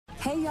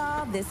Hey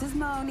y'all, this is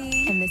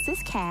Moni. And this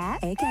is Kat.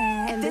 Hey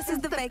Kat. And this is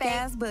the Fake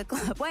Ass Book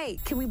Club.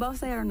 Wait, can we both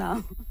say it or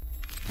no?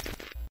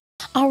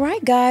 All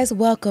right, guys,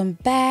 welcome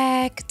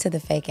back to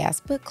the Fake Ass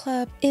Book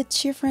Club.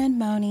 It's your friend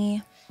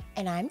Moni.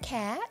 And I'm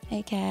Kat.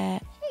 Hey,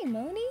 Kat. Hey,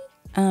 Moni.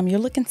 You're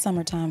looking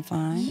summertime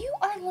fine. You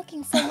are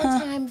looking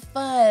summertime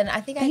fun. I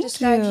think I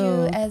described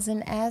you as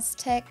an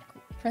Aztec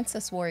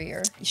princess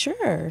warrior.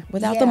 Sure,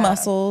 without the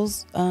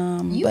muscles.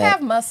 You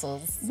have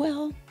muscles.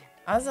 Well,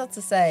 I was about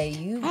to say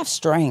you I have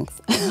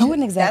strength. I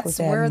wouldn't exactly that's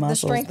say I have where the muscles,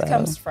 strength though.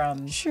 comes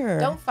from. Sure.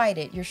 Don't fight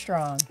it. You're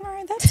strong. All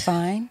right, that's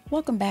fine.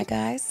 Welcome back,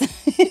 guys.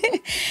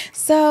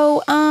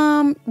 So,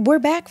 we're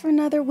back for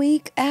another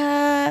week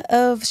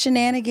of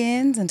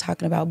shenanigans and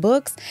talking about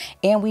books.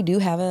 And we do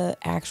have an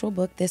actual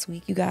book this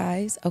week, you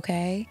guys.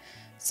 Okay.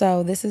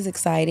 So this is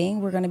exciting.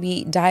 We're going to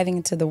be diving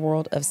into the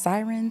world of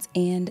Sirens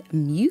and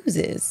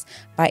Muses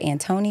by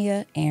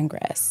Antonia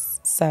Angress.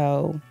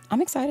 So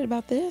I'm excited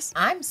about this.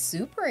 I'm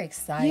super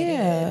excited.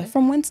 Yeah.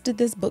 From whence did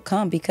this book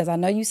come? Because I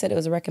know you said it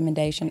was a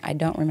recommendation. I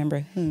don't remember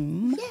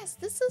whom. Yes,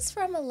 this is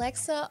from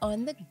Alexa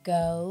on the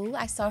go.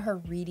 I saw her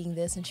reading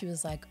this and she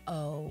was like,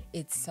 oh,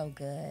 it's so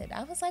good.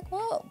 I was like,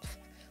 well,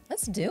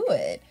 let's do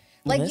it.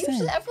 Like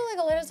usually I feel like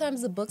a lot of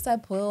times the books I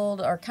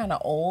pulled are kind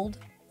of old.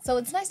 So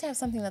it's nice to have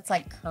something that's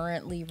like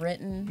currently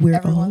written.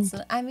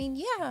 I mean,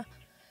 yeah.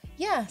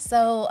 Yeah,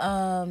 so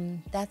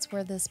that's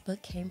where this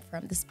book came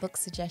from. This book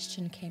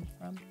suggestion came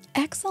from.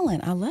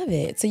 Excellent. I love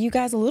it. So you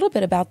guys, a little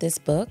bit about this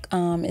book.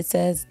 It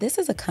says, this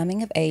is a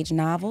coming-of-age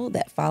novel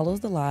that follows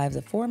the lives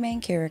of four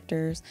main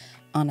characters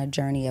on a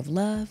journey of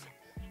love,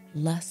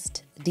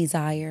 lust,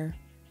 desire,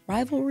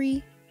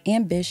 rivalry,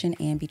 ambition,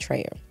 and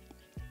betrayal.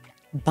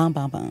 Bum,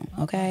 bum, bum.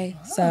 Okay.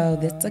 So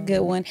that's a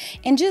good one.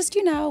 And just,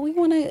 you know, we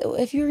want to,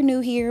 if you're new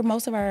here,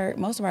 most of our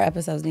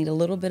episodes need a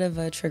little bit of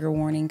a trigger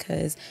warning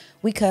because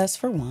we cuss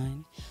for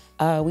one.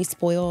 We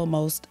spoil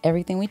most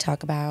everything we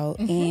talk about.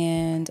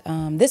 And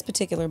this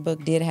particular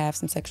book did have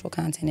some sexual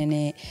content in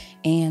it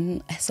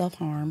and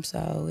self-harm.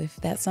 So if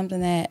that's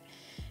something that,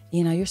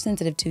 you know, you're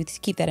sensitive to,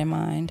 keep that in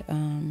mind.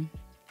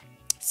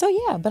 So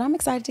yeah, but I'm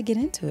excited to get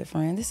into it,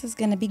 friend. This is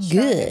going to be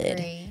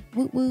good.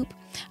 Whoop, whoop.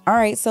 All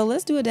right, so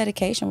let's do a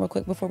dedication real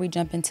quick before we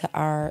jump into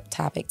our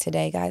topic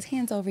today, guys.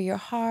 Hands over your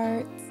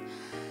hearts.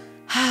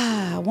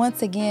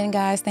 Once again,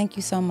 guys, thank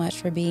you so much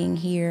for being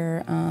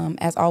here.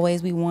 As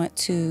always, we want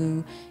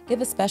to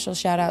give a special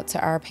shout out to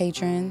our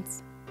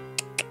patrons.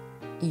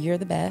 You're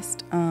the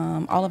best.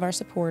 All of our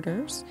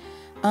supporters.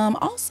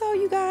 Also,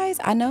 you guys,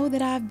 I know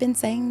that I've been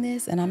saying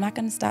this and I'm not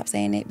going to stop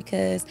saying it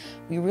because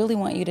we really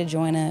want you to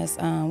join us.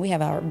 We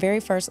have our very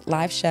first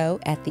live show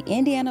at the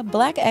Indiana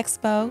Black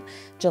Expo,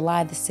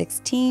 July the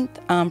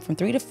 16th, from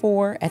 3 to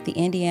 4 at the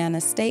Indiana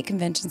State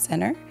Convention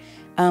Center.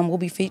 We'll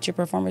be featured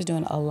performers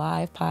doing a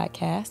live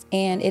podcast,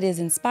 and it is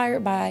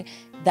inspired by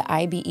the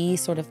IBE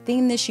sort of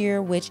theme this year,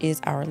 which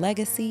is our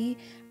legacy,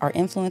 our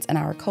influence, and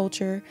our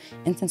culture.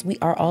 And since we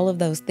are all of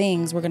those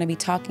things, we're going to be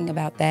talking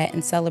about that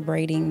and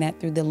celebrating that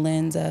through the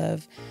lens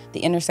of the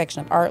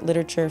intersection of art,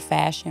 literature,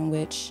 fashion,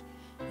 which,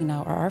 you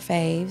know, are our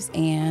faves,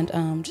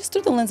 and just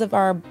through the lens of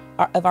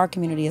our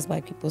community as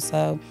Black people.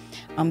 So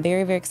I'm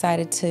very, very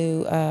excited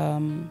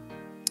to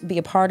be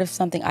a part of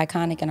something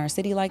iconic in our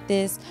city like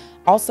this.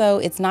 Also,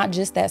 it's not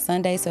just that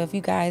Sunday. So if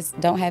you guys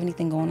don't have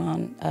anything going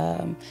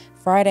on,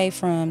 Friday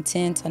from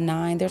 10 to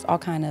 9, there's all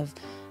kind of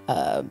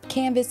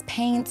canvas,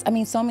 paints. I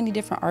mean, so many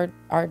different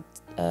art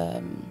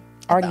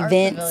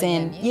events,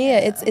 and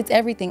it's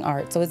everything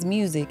art. So it's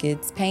music,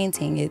 it's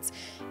painting, it's,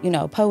 you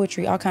know,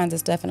 poetry, all kinds of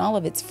stuff, and all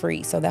of it's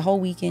free. So that whole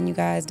weekend, you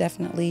guys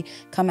definitely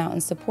come out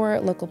and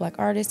support local Black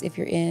artists if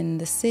you're in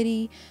the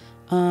city.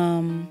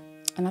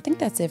 And I think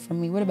that's it for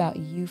me. What about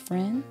you,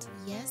 friend?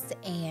 Yes,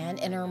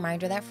 and a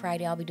reminder that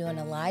Friday I'll be doing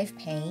a live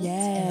paint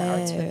in the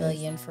Arts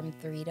Pavilion from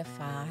 3 to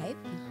 5.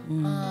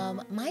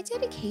 My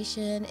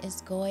dedication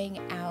is going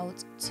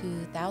out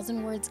to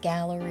Thousand Words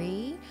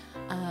Gallery.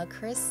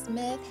 Chris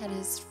Smith had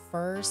his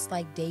first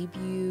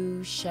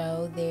debut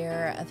show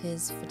there of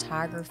his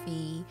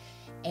photography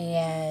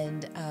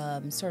and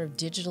sort of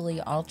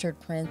digitally altered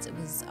prints. It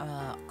was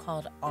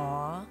called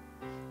Awe,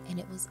 and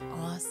it was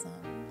awesome.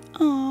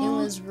 Aww.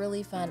 It was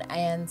really fun,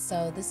 and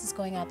so this is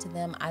going out to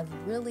them. I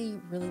really,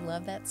 really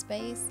love that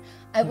space.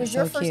 It was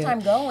your first time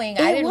going.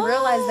 I didn't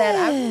realize that.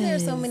 I've been there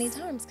so many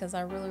times because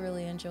I really,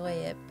 really enjoy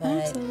it.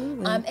 But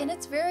and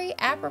it's very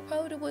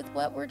apropos to with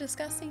what we're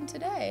discussing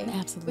today.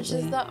 Absolutely. Which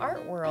is the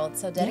art world.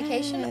 So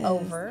dedication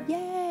over.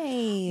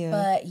 Yay.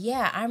 But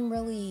yeah, I've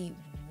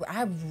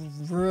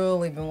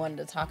really been wanting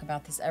to talk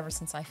about this ever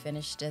since I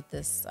finished it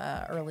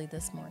early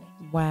this morning.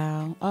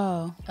 Wow.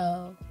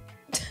 Oh.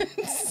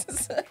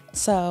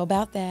 So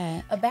about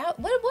that. What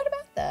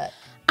about that?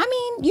 I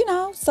mean, you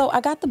know, so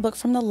I got the book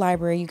from the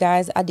library, you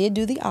guys. I did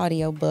do the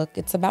audio book.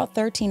 It's about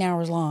 13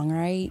 hours long,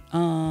 right?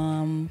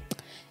 And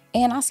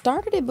I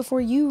started it before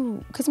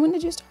you, because when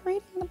did you start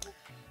reading the book?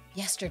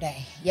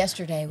 Yesterday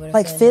would have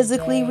like been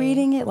physically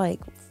reading it, like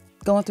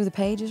Going through the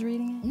pages,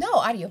 reading it? No,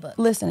 audiobook.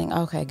 Listening.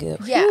 Okay,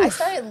 good. Yeah, Whew. I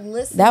started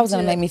listening. That was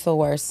gonna make me feel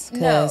worse.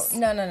 No. I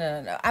wasn't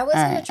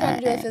gonna try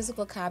to do a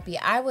physical copy.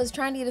 I was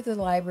trying to get it through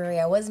the library.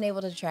 I wasn't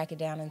able to track it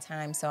down in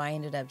time, so I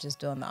ended up just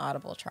doing the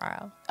Audible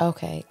trial.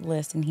 Okay,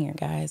 listen here,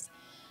 guys.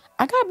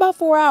 I got about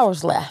 4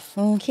 hours left.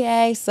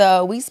 Okay,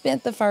 so we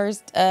spent the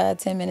first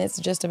 10 minutes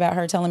just about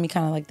her telling me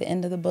kind of like the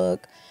end of the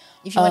book.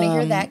 If you want to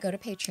hear that, go to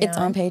Patreon. It's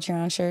on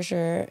Patreon,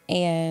 sure.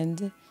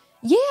 And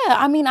yeah,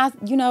 I mean, I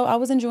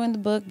was enjoying the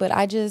book, but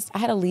I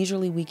had a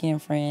leisurely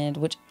weekend friend,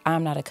 which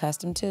I'm not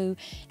accustomed to.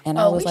 And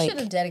I was we should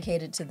have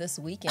dedicated to this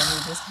weekend we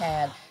just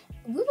had.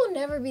 We will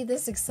never be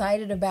this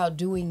excited about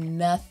doing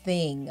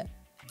nothing.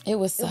 It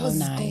was so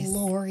nice.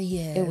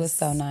 Glorious. It was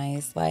so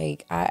nice.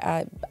 Like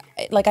I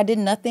did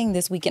nothing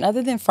this weekend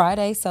other than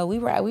Friday. So we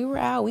were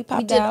out. We popped out.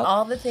 We did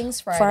all the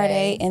things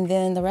Friday. And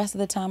then the rest of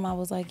the time I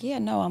was like, yeah,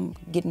 no, I'm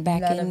getting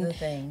back in. None of the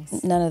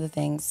things. None of the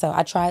things. So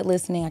I tried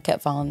listening. I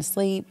kept falling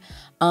asleep.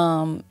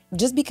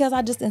 Just because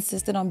I just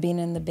insisted on being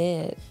in the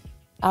bed.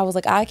 I was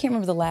like, I can't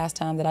remember the last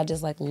time that I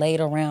just like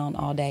laid around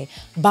all day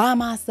by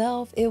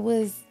myself. It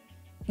was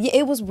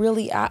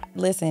really,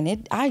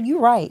 you're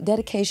right,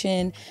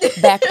 dedication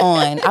back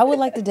on. I would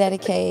like to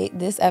dedicate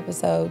this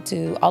episode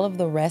to all of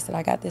the rest that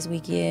I got this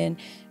weekend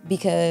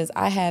because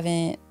I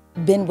haven't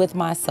been with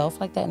myself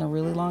like that in a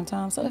really long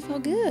time. So it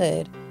felt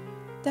good.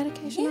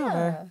 Dedication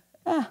over.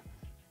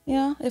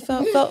 It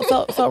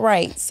felt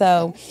right.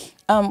 So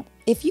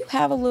if you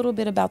have a little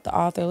bit about the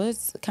author,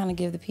 let's kind of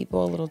give the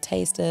people a little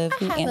taste of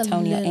who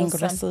Antonia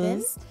Angress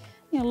is.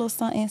 A little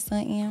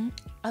something.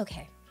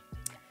 Okay.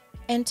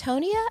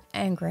 Antonia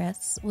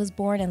Angress was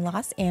born in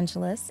Los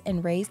Angeles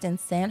and raised in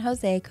San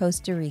Jose,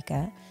 Costa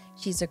Rica.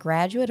 She's a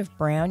graduate of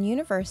Brown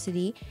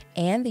University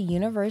and the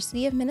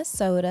University of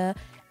Minnesota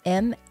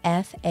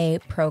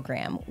MFA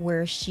program,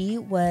 where she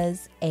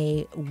was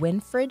a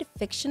Winfred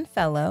Fiction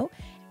Fellow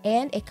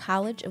and a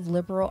College of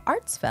Liberal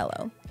Arts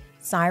Fellow.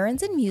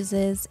 Sirens and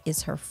Muses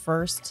is her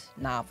first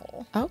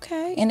novel.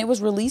 Okay, and it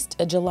was released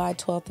July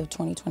 12th of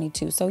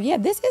 2022. So yeah,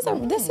 this is a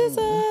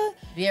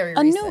very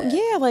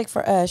recent. Like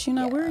for us,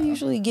 we're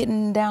usually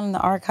getting down in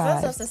the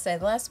archives. I was supposed to say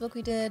the last book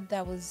we did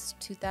that was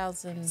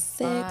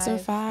 2006 or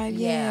 5.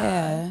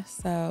 Yeah.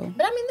 So,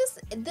 but I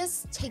mean,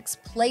 this takes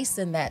place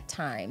in that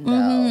time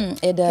though.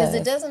 It does because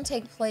it doesn't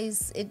take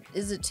place.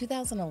 Is it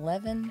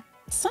 2011?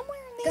 Somewhere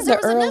in there. Because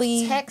there was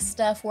enough tech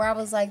stuff where I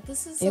was like,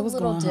 this is a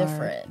little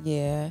different. Hard.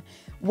 Yeah.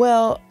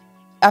 Well,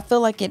 I feel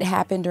like it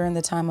happened during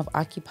the time of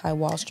Occupy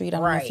Wall Street. I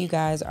don't know if you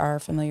guys are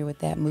familiar with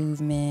that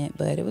movement,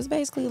 but it was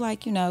basically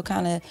like,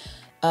 kind of,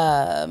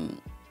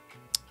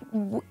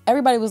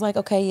 everybody was like,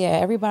 okay, yeah,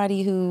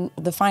 everybody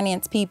the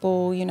finance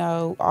people,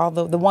 all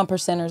the one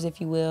percenters, if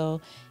you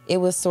will, it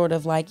was sort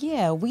of like,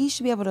 yeah, we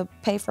should be able to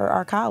pay for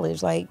our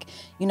college. Like,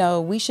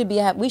 we should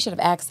have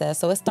access.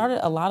 So it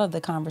started a lot of the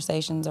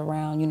conversations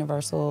around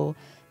universal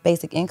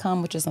basic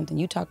income, which is something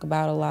you talk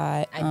about a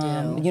lot. I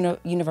do.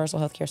 Universal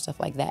healthcare, stuff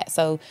like that.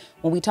 So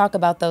when we talk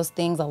about those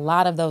things, a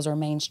lot of those are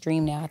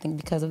mainstream now, I think,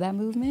 because of that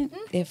movement,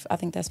 if I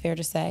think that's fair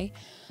to say.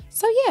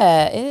 So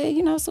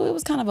yeah, so it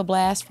was kind of a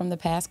blast from the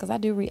past because I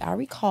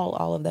recall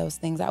all of those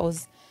things.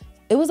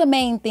 It was a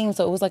main theme,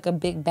 so it was like a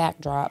big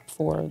backdrop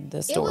for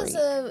the story.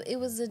 It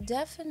was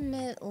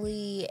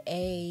definitely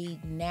a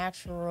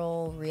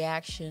natural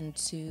reaction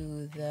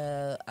to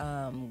the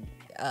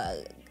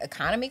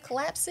economy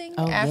collapsing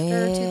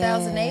after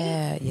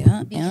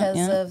 2008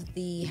 because of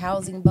the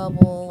housing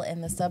bubble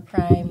and the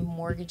subprime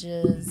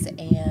mortgages,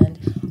 and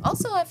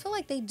also I feel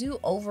like they do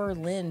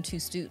overlend to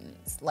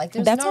students. Like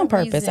that's on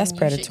purpose. That's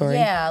predatory.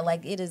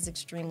 Like it is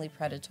extremely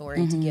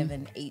predatory to give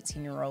an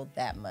 18-year-old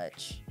that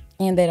much.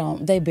 And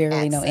they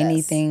barely know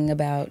anything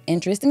about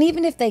interest. And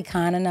even if they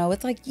kind of know,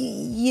 it's like,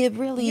 you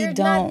really You're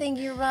don't. not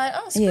thinking you're right.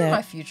 Oh, screw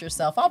my future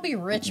self. I'll be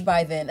rich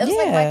by then. It was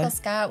like Michael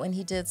Scott when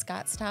he did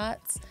Scott's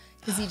Tots.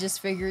 Because he just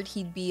figured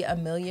he'd be a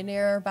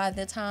millionaire by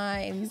the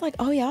time. He's like,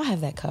 oh yeah, I'll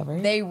have that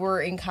covered. They were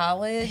in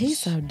college. He's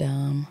so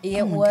dumb.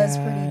 It was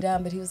pretty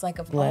dumb, but he was like,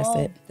 of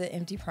all the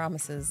empty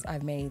promises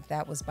I've made,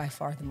 that was by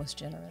far the most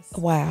generous.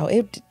 Wow.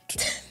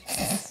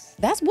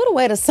 That's what a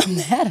way to sum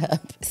that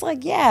up. It's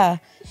like, yeah,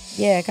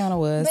 it kind of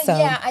was. But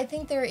yeah, I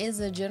think there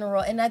is a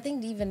general, and I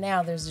think even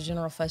now there's a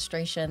general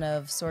frustration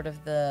of sort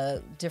of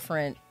the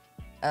different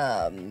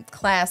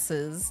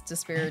classes,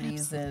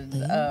 disparities, and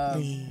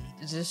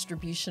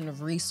distribution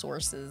of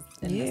resources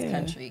in this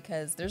country,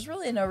 because there's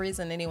really no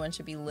reason anyone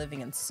should be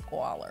living in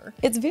squalor.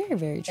 It's very,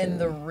 very true. In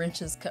the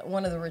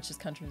one of the richest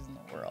countries in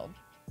the world.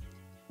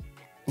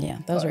 Yeah,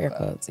 those are air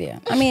quotes. Yeah,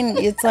 I mean,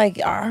 it's like,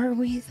 are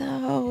we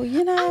though?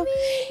 I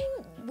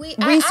mean,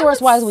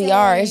 resource-wise, we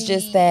are. It's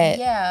just that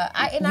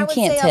I would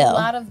can't say tell. a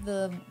lot of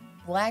the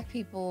Black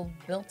people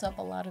built up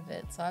a lot of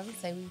it. So I would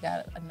say we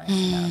got a nice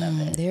amount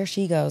of it. There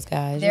she goes,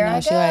 guys. There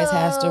I she always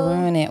has to go.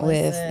 ruin it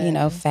with,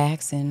 Listen.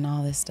 facts and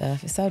all this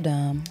stuff. It's so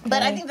dumb.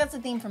 But I think that's a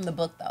theme from the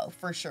book, though,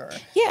 for sure.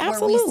 Yeah,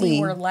 absolutely. Where we see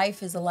where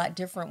life is a lot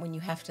different when you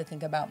have to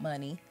think about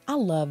money. I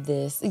love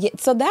this. Yeah,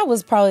 so that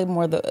was probably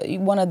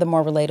one of the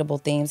more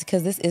relatable themes,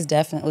 because this is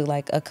definitely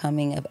like a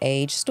coming of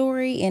age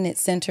story, and it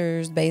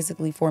centers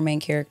basically 4 main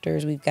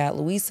characters. We've got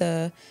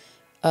Louisa,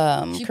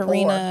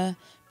 Karina,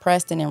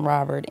 Preston, and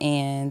Robert,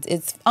 and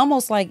it's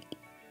almost like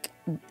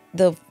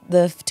the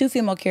 2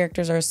 female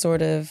characters are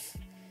sort of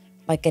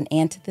like an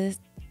antithesis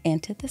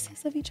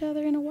of each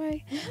other in a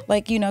way.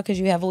 Like, because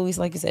you have Louise,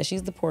 like you said,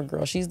 she's the poor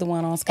girl. She's the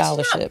one on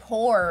scholarship. She's not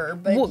poor,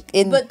 but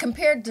but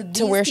compared to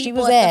these where people she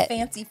was at at, the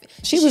fancy,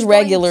 she was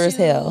regular as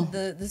hell.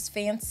 This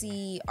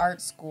fancy art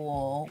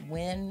school,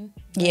 Wynn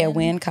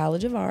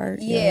College of Art.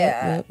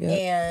 Yeah,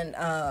 Yep.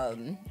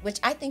 and which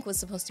I think was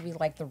supposed to be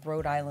like the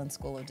Rhode Island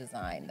School of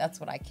Design.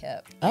 That's what I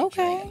kept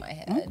picturing in my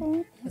head.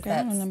 Okay,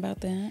 I don't know about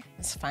that.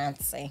 It's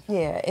fancy.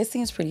 Yeah, it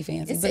seems pretty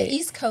fancy. It's the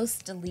East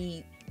Coast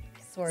elite.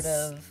 Sort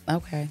of.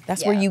 Okay,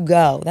 that's where you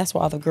go. That's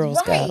where all the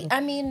girls go. I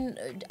mean,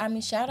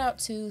 shout out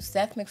to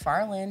Seth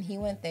MacFarlane. He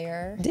went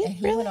there, and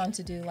he went on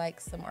to do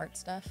like some art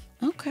stuff.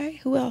 Okay,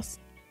 who else?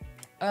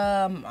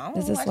 I don't know.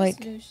 I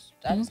just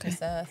do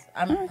Seth.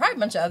 Probably a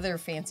bunch of other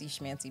fancy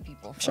schmancy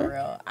people for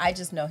real. I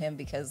just know him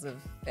because of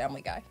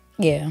Family Guy.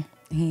 Yeah,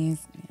 he's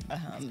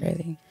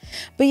crazy.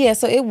 But yeah,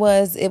 so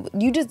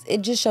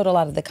it just showed a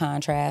lot of the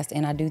contrast,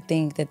 and I do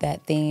think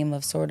that theme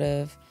of sort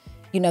of,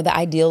 the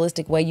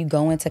idealistic way you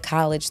go into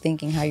college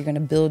thinking how you're going to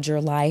build your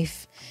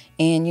life,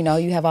 and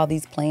you have all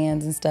these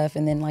plans and stuff,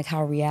 and then like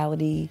how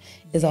reality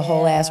is a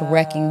whole ass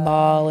wrecking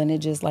ball, and it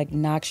just like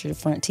knocks your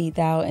front teeth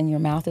out and your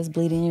mouth is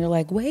bleeding, and you're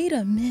like, wait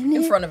a minute,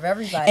 in front of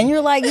everybody, and you're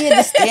like,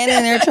 just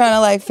standing there trying to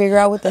like figure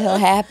out what the hell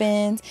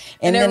happened,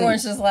 and then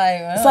everyone's just like,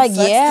 it's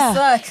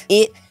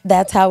like,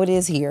 that's how it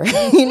is here.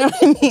 You know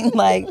what I mean?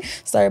 Like,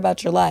 sorry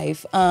about your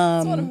life. It's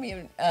one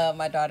of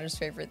my daughter's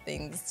favorite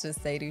things to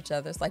say to each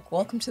other. It's like,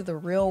 welcome to the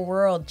real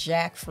world,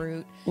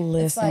 jackfruit.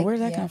 Listen, like, where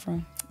did that come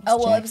from?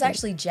 It was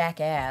actually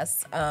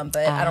jackass, but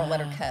I don't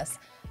let her cuss.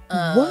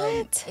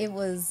 What? It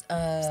was,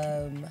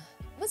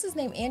 what's his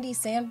name? Andy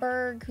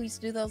Sandberg, who used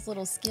to do those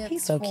little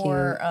skits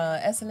for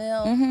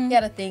SNL. He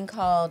had a thing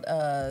called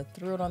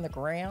Threw It on the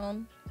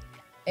Ground.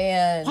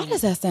 And why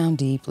does that sound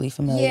deeply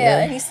familiar? Yeah,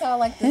 and he saw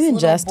like this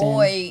little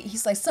boy.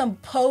 He's like some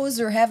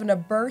poser having a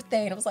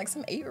birthday, and it was like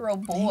some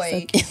 8-year-old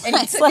boy. And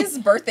he took his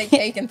birthday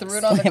cake and threw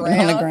it on the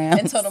ground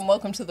and told him,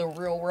 welcome to the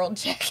real world,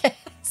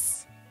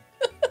 jackass.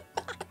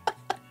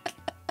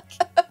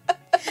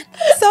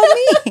 So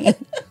mean.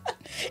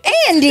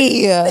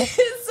 Andy.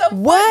 It's so fun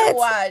to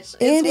watch.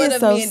 It's Andy one is of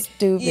so me and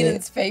stupid.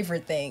 Eden's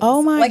favorite things.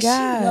 Oh my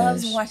gosh. She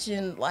loves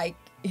watching like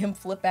him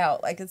flip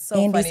out. Like, it's so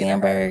Andy funny.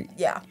 Sandberg.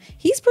 Yeah.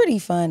 He's pretty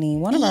funny.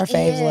 One of our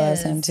faves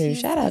loves him too. He's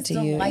Shout out to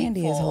you. delightful.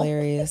 Andy is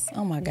hilarious.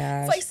 Oh my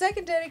gosh. It's like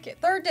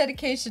third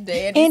dedication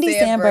day. Andy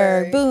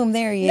Sandberg. Boom,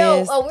 there he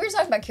is. No, we were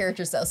talking about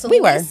characters though. So we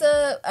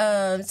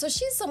Lisa, so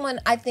she's someone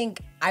I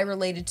think I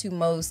related to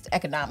most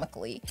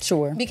economically.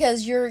 Sure.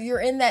 Because you're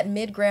in that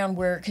mid-ground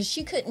because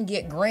she couldn't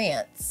get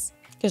grants.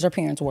 Because her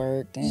parents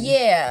worked.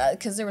 Yeah,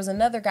 because there was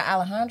another guy,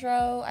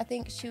 Alejandro, I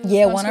think she was.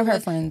 Yeah, one of her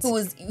friends.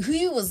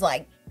 Who was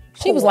like,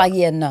 she was like,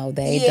 no,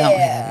 they don't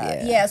have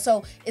it. Yeah,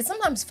 so it's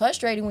sometimes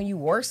frustrating when you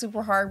work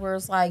super hard where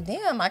it's like,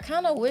 damn, I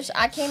kind of wish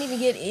I can't even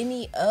get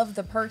any of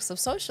the perks of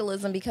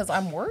socialism because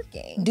I'm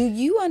working. Do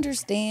you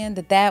understand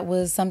that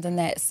was something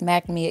that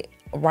smacked me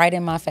right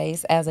in my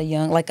face as a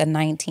young, like a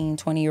 19,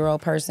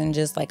 20-year-old person,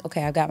 just like,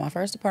 okay, I got my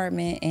first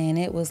apartment, and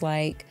it was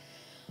like,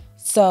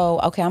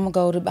 so, okay, I'm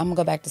gonna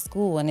go back to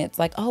school, and it's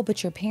like, oh,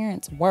 but your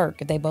parents work.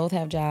 They both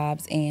have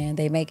jobs, and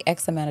they make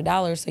X amount of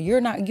dollars, so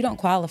you don't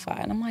qualify.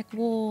 And I'm like,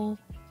 well,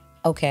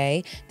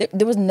 okay.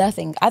 There was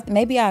nothing.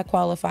 Maybe I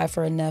qualify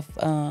for enough,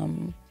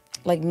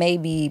 like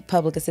maybe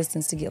public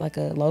assistance to get like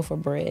a loaf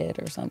of bread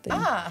or something.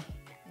 Ah,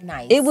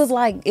 nice. It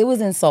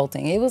was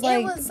insulting. It was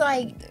like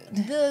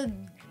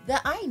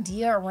the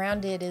idea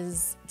around it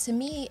is, to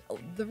me,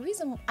 the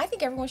reason I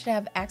think everyone should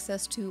have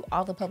access to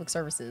all the public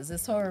services.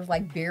 It's sort of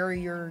like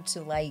barrier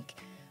to like,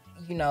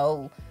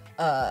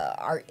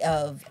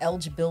 of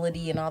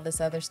eligibility and all this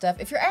other stuff.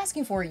 If you're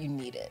asking for it, you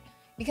need it.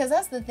 Because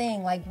that's the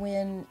thing, like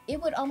when it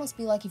would almost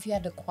be like if you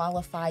had to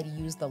qualify to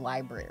use the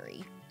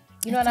library.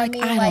 You know what I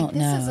mean? I don't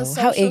know. This is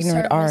a how social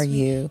ignorant service. are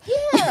you?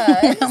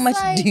 Yeah. How much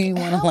do you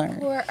want to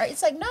learn?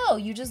 It's like, no,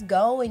 you just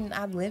go and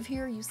I live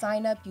here, you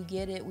sign up, you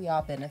get it, we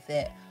all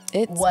benefit.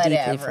 It's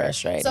whatever. deeply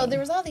frustrating. So there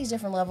was all these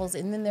different levels,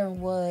 and then there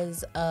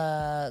was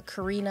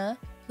Karina,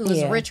 who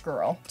was a rich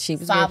girl. She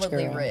was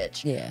solidly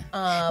rich. Yeah.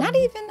 Not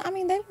even. I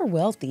mean, they were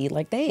wealthy.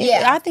 Like they.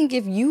 Yeah. I think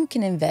if you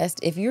can invest,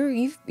 if your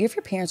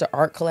parents are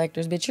art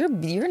collectors, but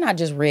you're not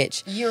just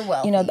rich. You're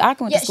wealthy. I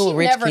went to school with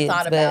rich kids. She never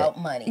thought about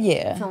money.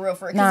 Yeah. For real.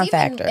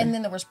 Non-factor. And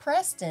then there was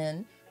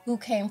Preston, who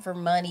came for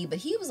money, but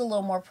he was a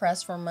little more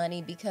pressed for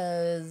money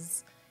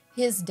because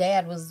his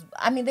dad was,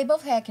 I mean, they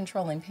both had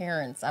controlling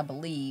parents, I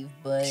believe,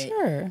 but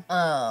Sure.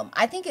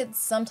 I think it's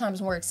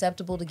sometimes more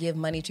acceptable to give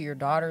money to your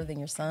daughter than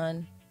your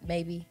son,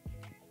 maybe.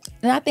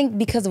 And I think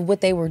because of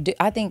what they were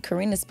I think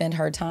Karina spent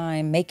her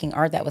time making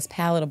art that was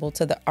palatable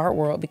to the art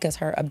world because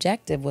her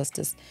objective was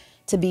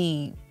to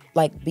be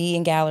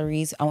in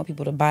galleries. I want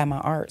people to buy my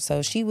art.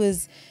 So she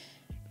was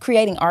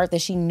creating art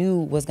that she knew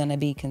was going to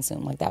be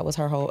consumed. Like that was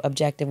her whole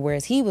objective.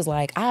 Whereas he was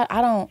like,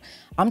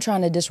 I'm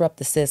trying to disrupt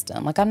the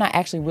system. Like I'm not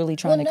actually really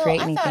trying to create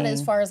anything. I thought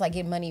as far as like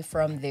get money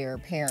from their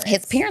parents.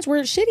 His parents were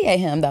shitty at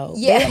him though.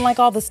 Yeah. They didn't like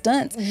all the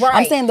stunts. Right.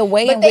 I'm saying the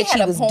way in which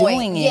he was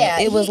doing it. Yeah.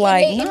 It was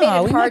like,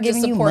 no, we're not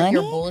giving you money.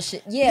 Your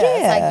bullshit. Yeah.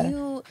 It's like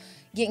you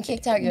getting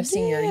kicked out your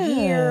senior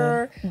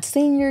year.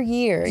 Senior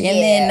year. And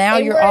then now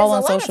you're all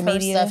on social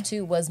media. Stuff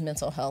too was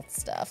mental health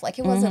stuff. Like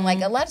it wasn't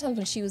like a lot of times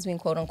when she was being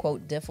quote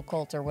unquote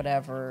difficult or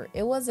whatever,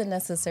 it wasn't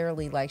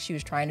necessarily like she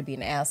was trying to be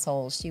an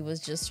asshole. She was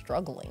just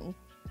struggling.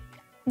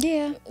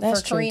 Yeah,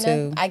 that's for Karina,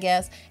 true too. I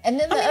guess. And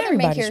then the other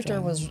main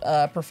character was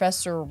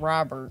Professor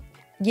Robert.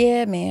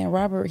 Yeah, man,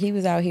 Robert, he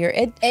was out here.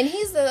 And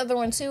he's the other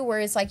one too, where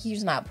it's like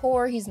he's not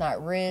poor, he's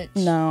not rich.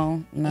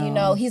 No. You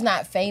know, he's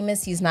not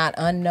famous, he's not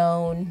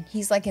unknown.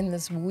 He's like in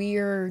this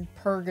weird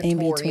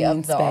purgatory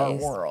of the art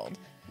world.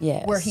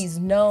 Yes. Where he's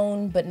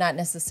known but not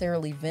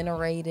necessarily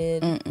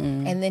venerated.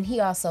 And then he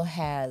also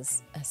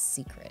has a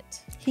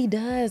secret. He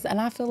does. And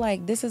I feel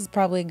like this is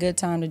probably a good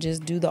time to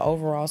just do the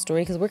overall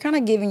story because we're kind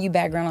of giving you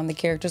background on the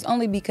characters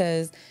only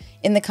because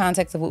in the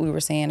context of what we were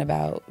saying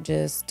about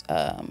just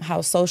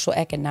how social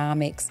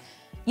economics,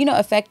 you know,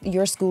 affect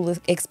your school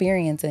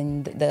experience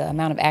and the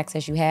amount of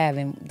access you have.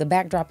 And the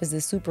backdrop is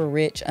this super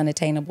rich,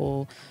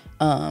 unattainable,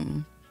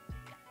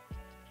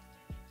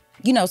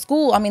 you know,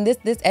 school. I mean,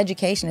 this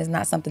education is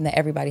not something that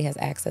everybody has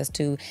access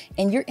to.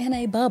 And you're in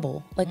a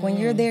bubble. Like when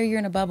you're there, you're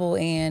in a bubble.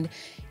 And,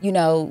 you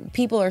know,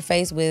 people are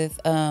faced with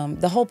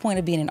the whole point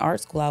of being in art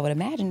school, I would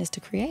imagine, is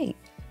to create.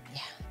 Yeah.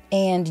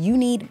 And you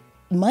need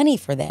money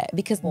for that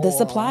because the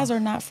supplies are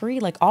not free.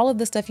 Like all of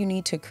the stuff you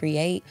need to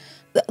create.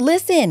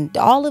 Listen,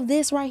 all of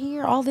this right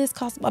here, all this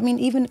costs. I mean,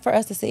 even for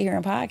us to sit here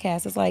and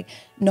podcast, it's like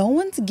no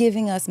one's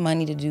giving us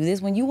money to do this.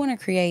 When you want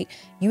to create,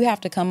 you have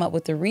to come up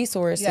with the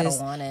resources. You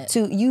gotta want it.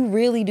 You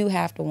really do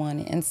have to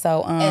want it. And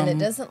so, and it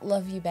doesn't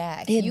love you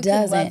back. You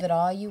can love it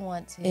all you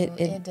want to.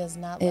 It does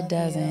not. Love it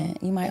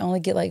doesn't. You might only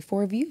get like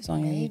 4 views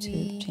on your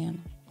YouTube channel,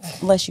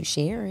 unless you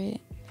share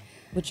it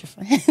with your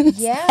friends.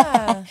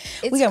 Yeah,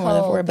 we got more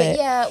than 4, but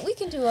yeah, we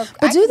can do a.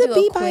 But do the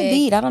beat by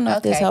beat. I don't know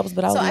if this helps,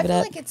 but I'll leave it up. So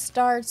I feel like it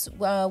starts.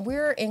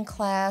 We're in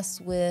class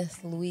with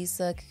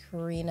Louisa,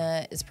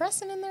 Karina. Is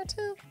Preston in there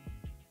too?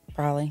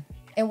 Probably.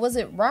 And was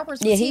it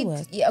Robert's? Yeah, he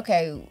was. Yeah,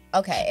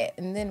 okay.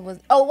 And then it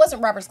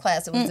wasn't Robert's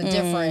class. It was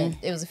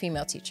it was a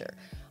female teacher.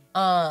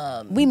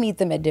 We meet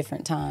them at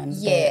different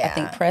times. Yeah. I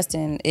think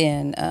Preston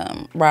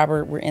and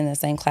Robert were in the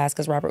same class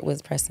because Robert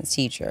was Preston's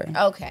teacher.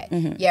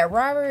 Okay. Yeah,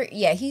 Robert.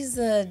 Yeah, he's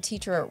a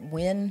teacher at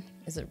Wynn.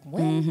 Is it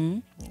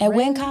Wynn? At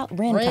Wynn College.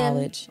 Wynn.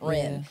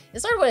 Yeah. It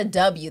started with a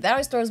W. That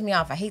always throws me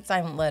off. I hate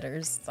silent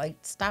letters. It's like,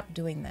 stop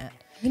doing that.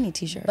 We need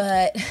t-shirts.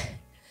 But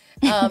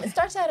it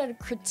starts out at a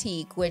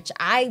critique, which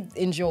I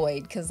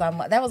enjoyed because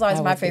that was always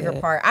my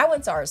favorite part. I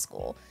went to art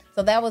school,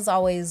 so that was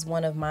always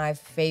one of my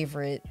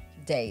favorite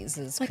days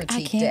is like,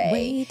 critique I can't day.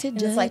 Wait to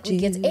and it's like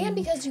and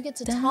because you get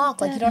to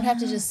talk, like you don't have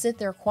to just sit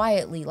there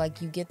quietly,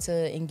 like you get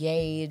to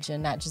engage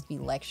and not just be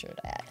lectured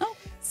at.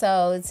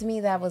 So to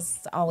me that was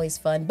always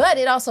fun, but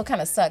it also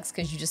kind of sucks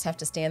because you just have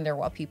to stand there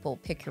while people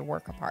pick your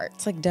work apart.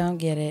 It's like don't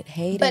get it,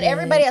 hate it. But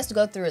everybody has to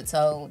go through it,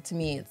 so to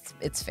me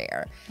it's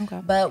fair.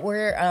 Okay. But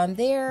we're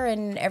there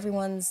and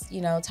everyone's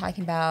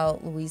talking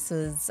about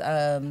Louisa's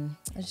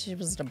she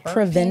was a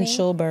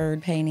provincial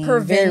bird painting,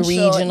 very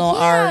regional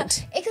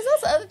art. Because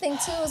that's the other thing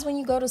too is when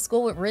you go to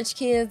school with rich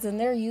kids and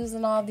they're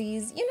using all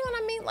these, you know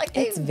what I mean? Like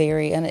it's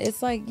very, and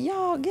it's like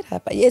y'all get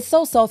up. It's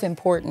so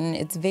self-important.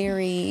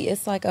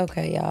 It's like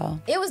okay, y'all.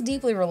 It was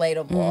deeply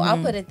relatable.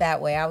 I'll put it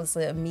that way. I was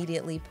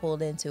immediately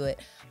pulled into it.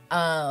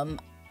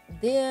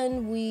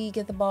 Then we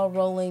get the ball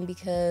rolling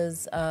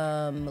because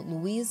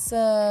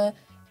Louisa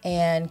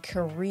and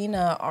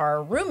Karina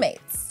are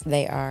roommates.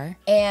 They are.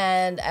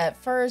 And at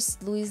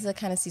first, Louisa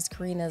kind of sees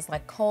Karina as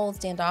like cold,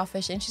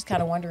 standoffish, and she's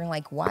kind of wondering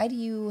like, why do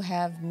you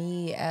have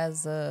me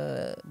as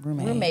a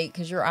roommate?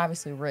 Because you're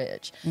obviously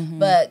rich.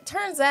 But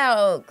turns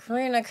out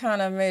Karina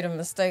kind of made a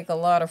mistake a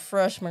lot of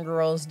freshman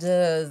girls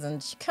does,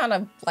 and she kind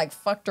of like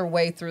fucked her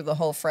way through the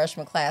whole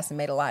freshman class and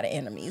made a lot of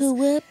enemies.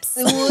 Whoops.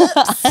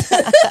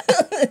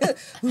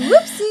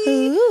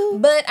 Whoopsie.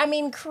 But I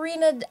mean,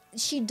 Karina,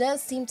 she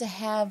does seem to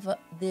have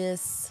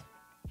this,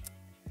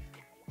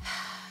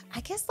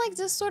 I guess, like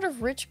this sort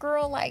of rich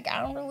girl, like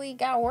I don't really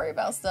gotta worry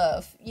about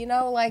stuff,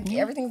 like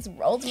everything's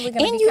ultimately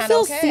gonna be kind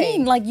of okay. And you feel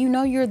seen, like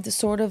you're the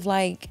sort of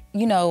like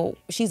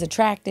she's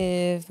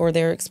attractive, or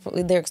they're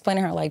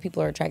explaining her like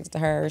people are attracted to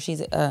her.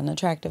 She's an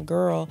attractive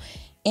girl,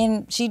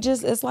 And she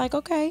just, it's like,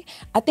 okay.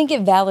 I think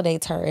it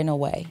validates her in a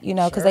way, you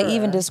know, because they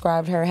even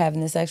described her having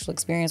this sexual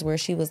experience where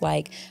she was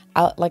like,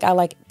 I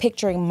like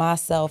picturing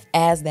myself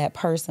as that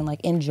person,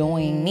 like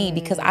enjoying me,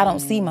 because I don't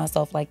see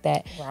myself like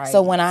that. Right.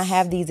 So when I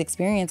have these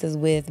experiences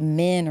with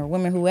men or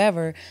women,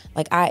 whoever,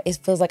 like it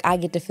feels like I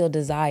get to feel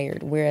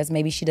desired, whereas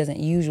maybe she doesn't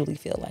usually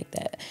feel like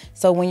that.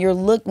 So when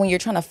you're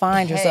trying to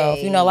find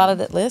yourself, you know, a lot of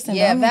that, listen,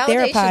 I'm a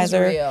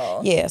therapizer.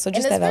 Real. Yeah, so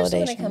just and that validation. Especially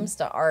when it comes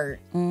to art,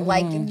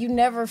 like you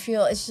never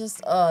feel, it's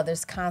just,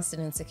 there's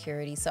constant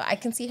insecurity. So I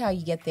can see how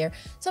you get there.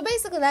 So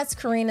basically that's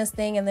Karina's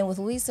thing. And then with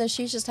Louisa,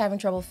 she's just having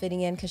trouble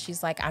fitting in because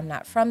she's like, I'm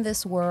not from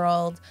this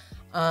world.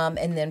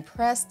 And then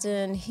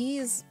Preston,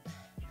 he's,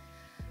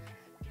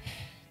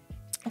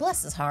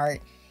 bless his heart,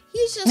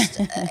 he's just,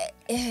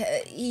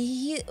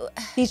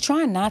 he's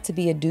trying not to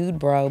be a dude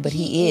bro, but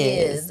he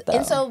is.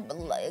 And so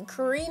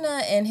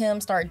Karina and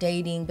him start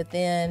dating, but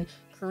then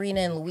Karina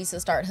and Louisa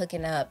start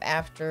hooking up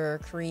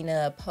after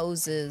Karina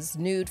poses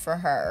nude for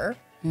her.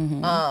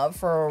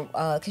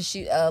 Because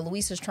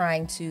Louisa's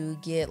trying to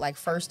get like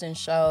first in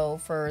show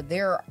for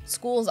their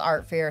school's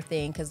art fair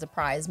thing, because the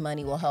prize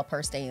money will help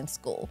her stay in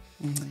school.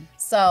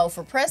 So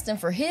for Preston,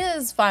 for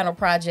his final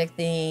project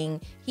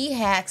thing, he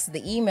hacks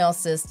the email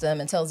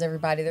system and tells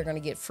everybody they're going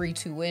to get free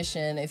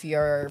tuition if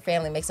your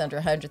family makes under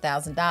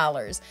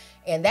 $100,000.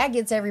 And that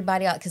gets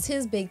everybody out, because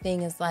his big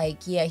thing is like,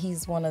 yeah,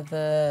 he's one of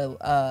the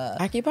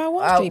Occupy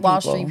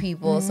Wall Street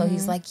people. So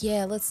he's like,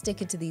 yeah, let's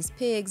stick it to these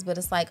pigs. But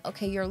it's like,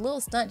 okay, your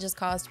little stunt just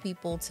caused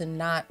people to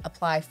not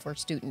apply for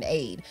student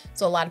aid.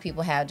 So a lot of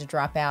people had to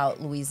drop out,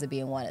 Louisa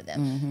being one of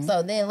them.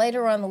 So then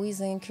later on,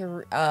 Louisa and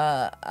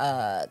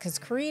because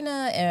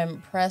Karina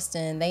and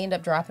Preston, they end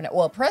up dropping out.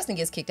 Well, Preston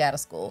gets kicked out of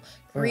school.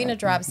 Karina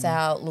drops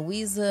out.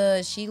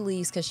 Louisa, she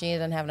leaves because she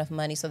doesn't have enough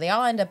money. So they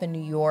all end up in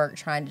New York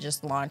trying to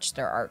just launch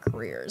their art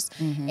careers.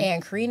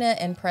 And Karina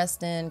and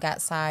Preston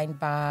got signed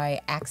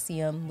by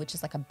Axiom, which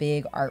is like a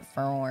big art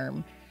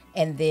firm.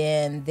 And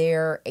then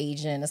their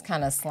agent is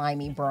kind of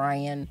slimy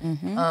Brian.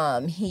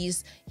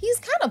 He's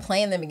kind of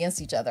playing them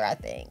against each other, I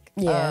think.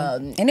 Yeah.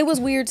 And it was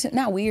weird,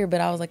 not weird,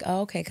 but I was like,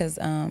 oh, okay, because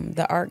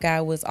the art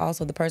guy was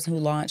also the person who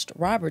launched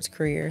Robert's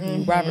career.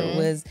 Robert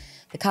was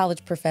the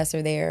college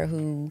professor there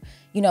who,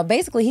 you know,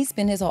 basically he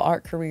spent his whole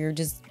art career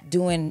just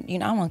doing, you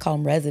know, I don't want to call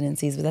them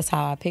residencies, but that's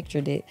how I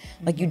pictured it.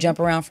 Like you jump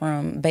around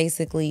from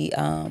basically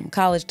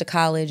college to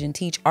college and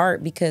teach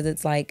art, because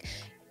it's like,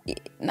 I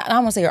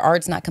don't want to say your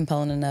art's not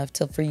compelling enough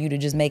for you to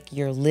just make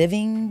your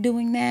living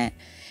doing that.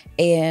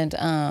 And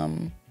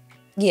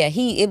yeah,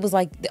 it was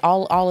like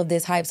all of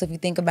this hype. So if you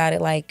think about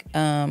it, like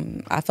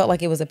I felt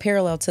like it was a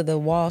parallel to the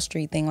Wall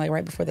Street thing, like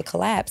right before the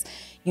collapse.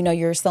 You know,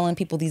 you're selling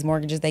people these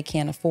mortgages they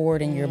can't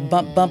afford, and you're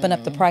bumping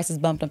up the prices,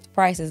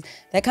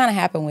 That kind of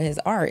happened with his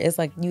art. It's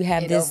like you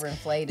have this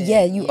overinflated.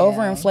 Yeah, you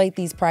overinflate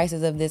these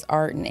prices of this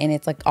art, and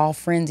it's like all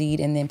frenzied,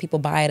 and then people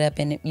buy it up,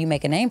 and you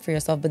make a name for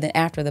yourself. But then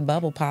after the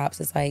bubble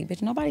pops, it's like,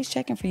 bitch, nobody's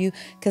checking for you,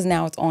 because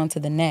now it's on to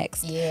the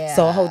next. Yeah.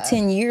 So a whole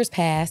 10 years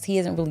passed. He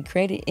hasn't really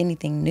created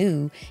anything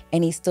new,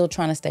 and he's still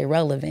trying to stay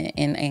relevant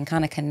and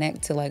kind of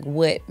connect to like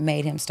what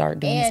made him start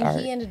doing this art.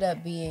 And he ended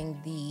up being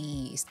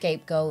the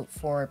scapegoat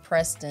for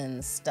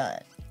Preston's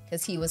stunt,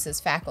 because he was his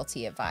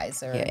faculty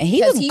advisor. Yeah, and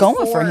he was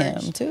going for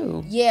him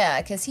too.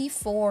 Yeah, because he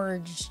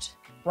forged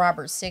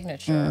Robert's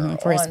signature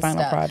for his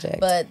final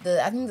project. But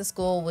I think the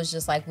school was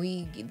just like,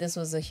 this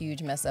was a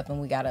huge mess up, and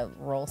we got to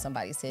roll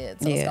somebody's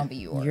head, so it's gonna be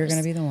yours. You're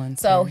gonna be the one.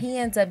 So he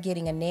ends up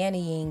getting a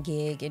nannying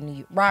gig,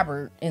 and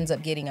Robert ends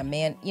up getting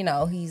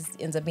he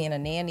ends up being a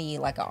nanny,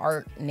 like an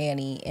art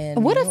nanny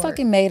in What New a York.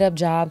 fucking made up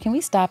job. Can we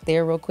stop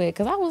there real quick?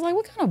 Because I was like,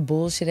 what kind of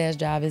bullshit ass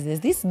job is this?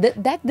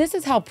 This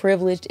is how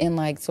privileged and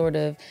like sort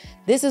of,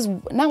 this is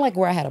not like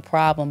where I had a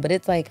problem, but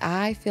it's like,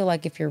 I feel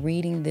like if you're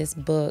reading this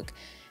book,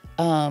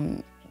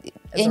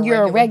 and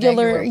you're a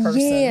regular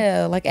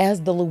yeah, like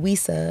as the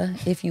Louisa,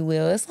 if you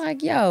will, it's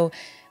like, yo,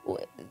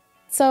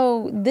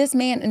 so this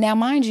man, now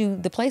mind you,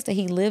 the place that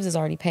he lives is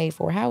already paid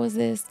for. How is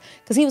this?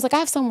 Because he was like, I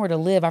have somewhere to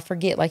live. I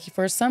forget, like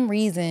for some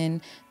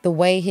reason, the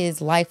way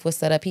his life was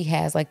set up, he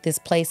has like this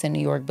place in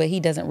New York, but he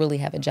doesn't really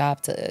have a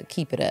job to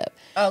keep it up.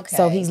 Okay.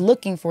 So he's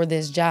looking for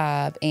this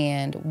job,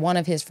 and one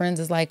of his friends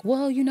is like,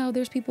 well, you know,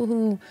 there's people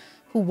who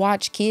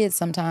watch kids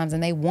sometimes,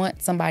 and they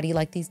want somebody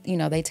like these, you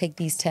know, they take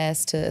these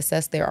tests to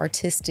assess their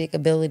artistic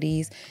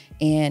abilities,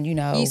 and, you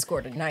know. He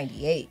scored a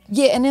 98.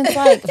 Yeah, and it's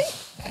like,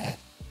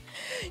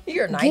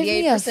 you're 98% give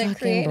me a fucking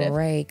creative.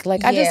 break.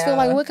 Like, I just feel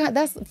like,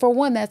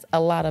 that's a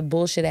lot of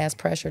bullshit ass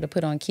pressure to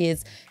put on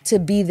kids to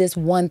be this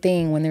one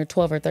thing when they're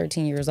 12 or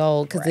 13 years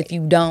old. Because if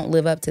you don't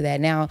live up to that,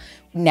 now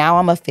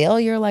I'm a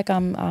failure, like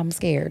I'm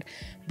scared.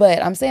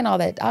 But I'm saying all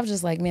that, I was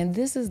just like, man,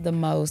 this is the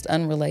most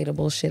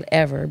unrelatable shit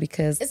ever,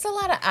 because it's a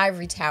lot of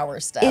ivory tower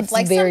stuff. It's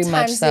like very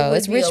much so.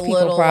 It's rich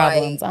people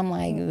problems. I'm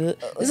like,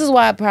 this is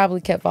why I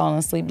probably kept falling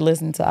asleep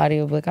listening to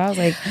audiobook. I was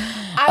like,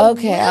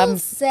 I will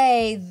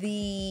say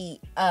the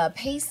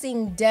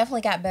pacing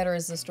definitely got better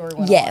as the story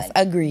went on. Yes,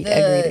 agreed.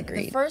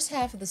 The first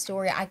half of the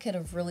story I could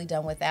have really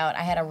done without.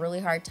 I had a really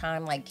hard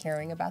time like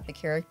caring about the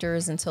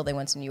characters until they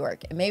went to New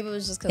York. And maybe it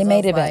was just because it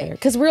made it better.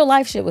 Because real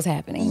life shit was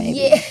happening, maybe.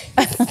 Yeah.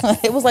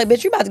 It was like,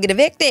 bitch, you about to get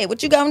evicted.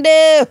 What you gonna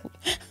do?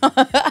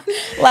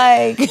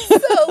 Like.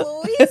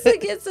 So Louisa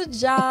gets a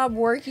job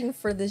working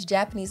for this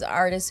Japanese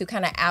artist who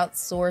kind of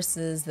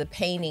outsources the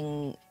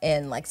painting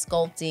and like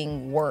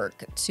sculpting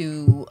work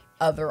to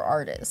other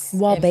artists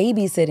while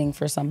babysitting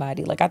for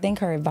somebody. Like I think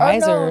her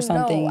advisor or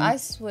something. No, I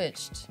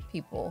switched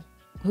people.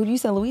 Who do you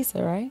say,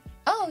 Louisa, right?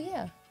 Oh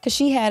yeah. Because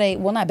she had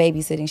not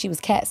babysitting. She was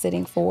cat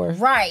sitting for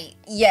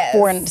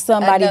for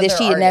somebody that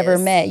she had never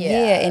met.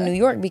 Yeah, in New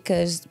York,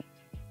 because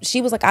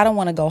she was like, I don't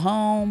want to go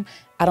home.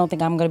 I don't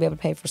think I'm going to be able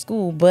to pay for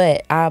school,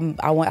 but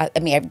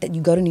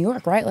you go to New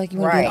York, right? Like you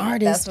want to be an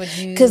artist. That's what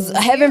you because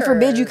heaven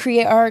forbid you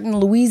create art in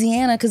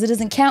Louisiana because it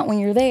doesn't count when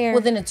you're there. Well,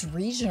 then it's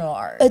regional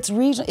art. It's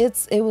regional.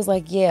 It was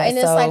like, yeah. And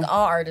it's like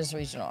all art is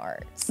regional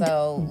art.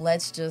 So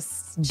let's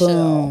just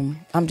boom.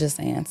 Chill. I'm just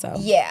saying so.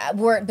 Yeah,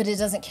 but it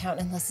doesn't count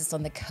unless it's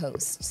on the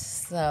coast.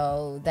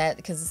 So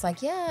because it's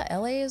like, yeah,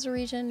 LA is a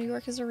region, New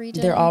York is a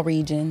region. They're all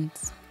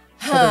regions.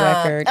 For the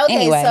record. Okay,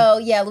 anyway. So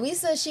yeah,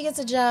 Louisa, she gets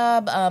a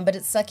job, but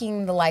it's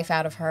sucking the life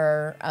out of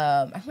her.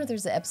 I remember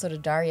there's an episode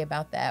of Daria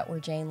about that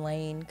where Jane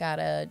Lane got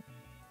a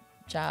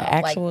job,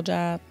 an actual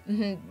job,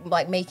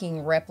 like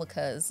making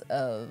replicas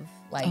of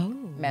like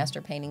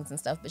master paintings and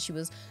stuff. But she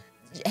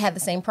had the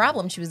same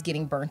problem. She was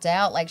getting burnt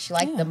out. Like she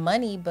liked the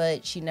money,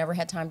 but she never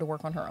had time to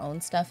work on her own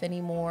stuff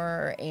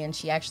anymore. And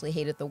she actually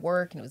hated the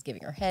work, and it was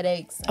giving her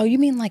headaches. Oh, you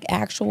mean like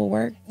actual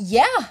work?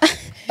 Yeah.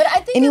 But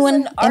I think as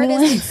an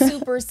artist, it's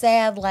super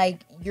sad.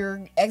 Like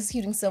you're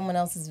executing someone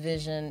else's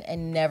vision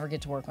and never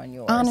get to work on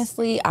yours.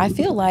 Honestly, I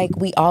feel like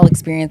we all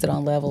experience it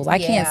on levels. I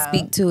can't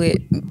speak to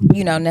it,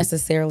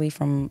 necessarily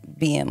from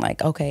being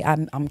like, okay,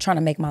 I'm trying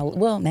to make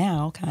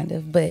now kind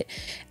of, but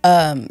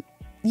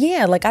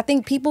yeah, like I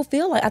think people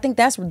feel like, I think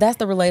that's the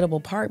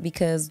relatable part,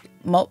 because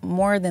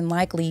more than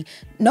likely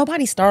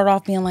nobody started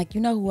off being like,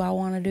 you know who I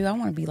want to do? I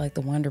want to be like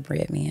the Wonder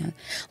Bread man.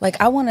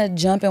 Like I want to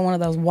jump in one of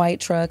those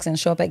white trucks and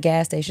show up at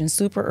gas stations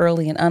super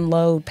early and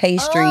unload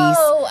pastries.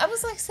 Oh, I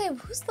was like,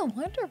 who's the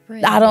Wonder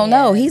Bread I don't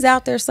know. He's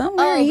out there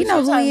somewhere. Oh, he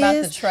knows who he about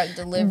is. The truck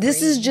delivery.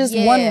 This is just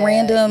one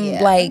random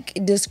like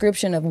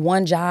description of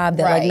one job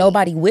that like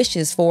nobody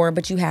wishes for,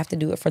 but you have to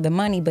do it for the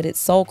money. But it's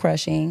soul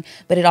crushing.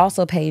 But it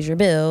also pays your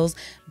bills.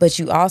 But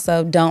you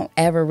also don't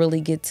ever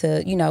really get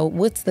to,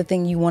 what's the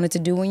thing you wanted to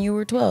do when you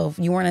were 12?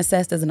 You weren't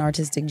assessed as an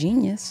artistic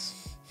genius.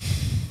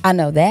 I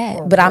know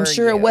that, but I'm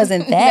sure it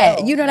wasn't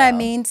that. You know what I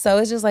mean? So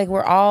it's just like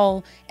we're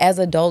all, as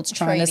adults,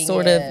 trying to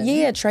sort of,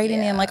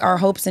 trading in like our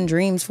hopes and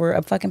dreams for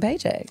a fucking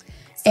paycheck.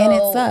 So and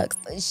it sucks.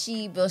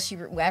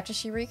 After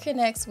she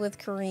reconnects with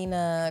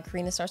Karina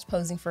starts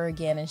posing for her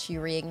again, and she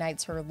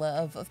reignites her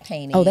love of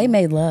painting. Oh, they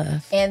made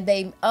love. And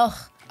they,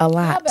 a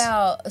lot. How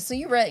about, so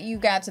you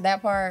got to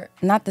that part?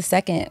 Not the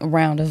second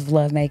round of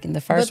love making,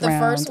 the first round. But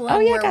the first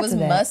one where it was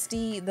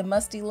the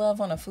musty love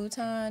on a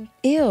futon?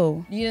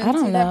 Ew. You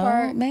didn't see that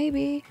part?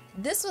 Maybe.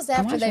 This was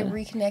after they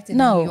reconnected in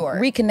New York.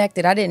 No,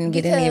 reconnected. I didn't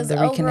get any of the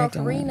reconnecting.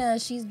 Girl, Karina,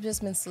 she's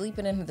just been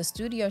sleeping in the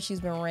studio she's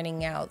been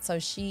renting out. So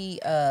she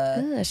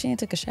ain't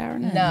took a shower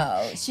now.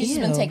 No, she's just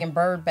been taking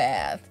bird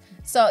bath.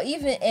 So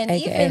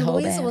even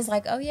Louisa was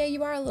like, oh yeah,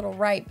 you are a little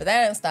right, but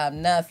that didn't stop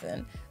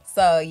nothing.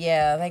 So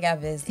yeah, they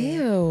got busy.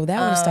 Ew, that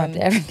would have stopped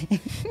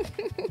everything.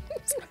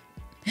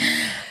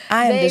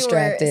 I am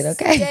distracted.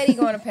 Okay, steady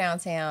going to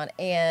Pound Town,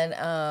 and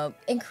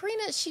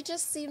Karina, she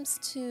just seems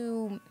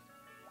to.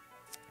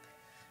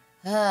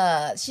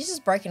 She's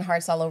just breaking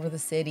hearts all over the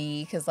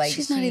city because like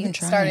she started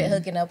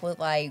hooking up with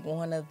like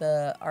one of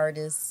the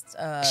artists.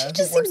 She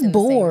just seems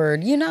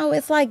bored.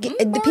 It's like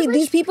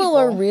these people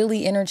are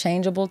really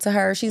interchangeable to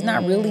her. She's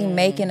not really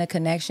making a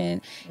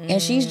connection,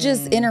 and she's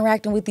just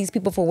interacting with these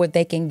people for what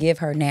they can give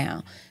her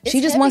now.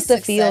 She just wants to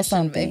feel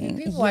something.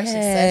 If people watch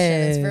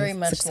Succession, it's very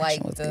much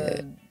like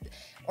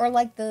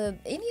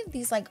any of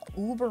these like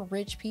uber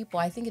rich people.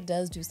 I think it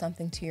does do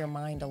something to your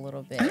mind a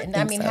little bit.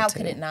 I mean, how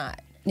could it not?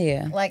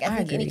 Yeah. Like, I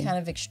think any kind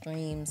of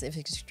extremes, if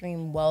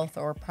extreme wealth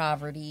or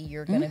poverty,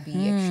 you're going to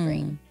be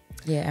extreme.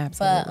 Yeah,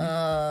 absolutely.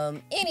 But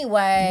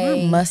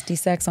anyway. Musty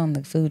sex on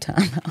the futon.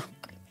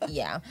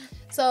 Yeah.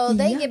 So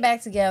they get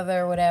back together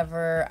or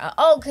whatever.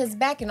 Because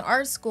back in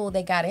art school,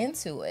 they got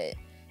into it.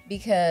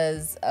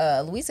 Because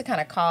Louisa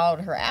kind of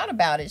called her out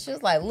about it. She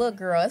was like, look,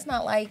 girl, it's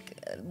not like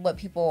what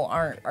people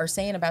are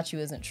saying about you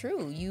isn't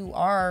true. You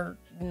are,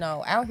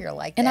 out here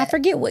like that. And I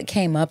forget what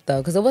came up,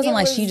 though, because it wasn't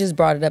like she just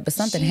brought it up, but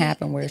something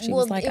happened where she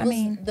was like,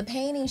 the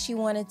painting she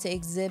wanted to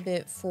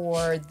exhibit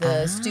for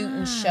the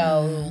student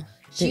show.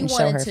 She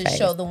wanted to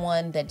show the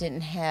one that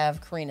didn't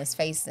have Karina's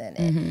face in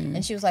it.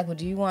 And she was like, well,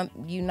 do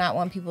you not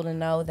want people to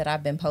know that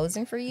I've been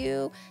posing for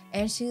you?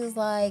 And she was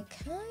like,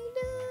 kind of.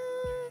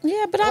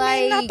 Yeah, but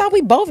I thought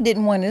we both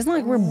didn't want it. It's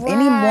not like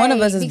any one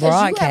of us is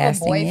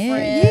broadcasting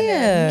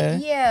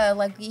it. Yeah,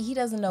 like he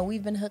doesn't know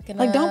we've been hooking up.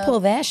 Like, don't pull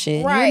that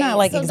shit. You're not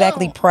like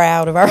exactly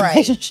proud of our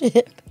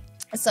relationship.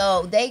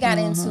 So they got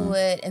into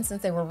it, and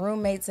since they were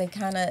roommates,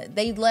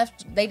 they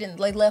left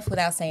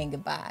without saying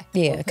goodbye.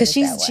 Yeah, because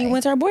she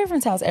went to her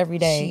boyfriend's house every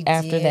day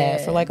after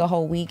that for like a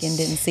whole week and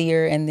didn't see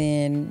her, and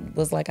then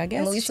was like, I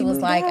guess. And Lisa was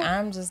like,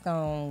 I'm just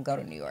gonna go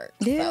to New York.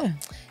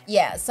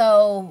 Yeah.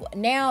 So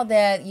now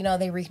that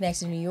they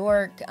reconnected in New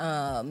York,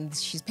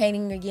 she's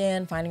painting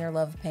again, finding her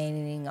love of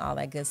painting, all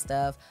that good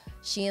stuff.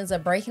 She ends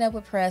up breaking up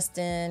with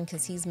Preston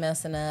because he's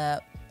messing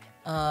up.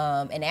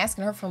 And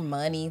asking her for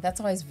money. That's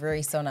always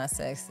so not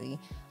sexy.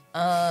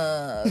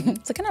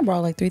 So can I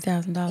borrow like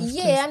 $3,000?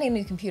 Yeah, I need a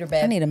new computer,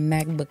 babe. I need a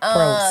MacBook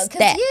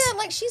Pro.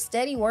 Like she's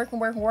steady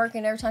working.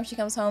 Every time she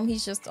comes home,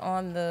 he's just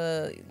on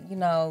the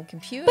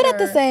computer. But at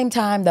the same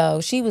time,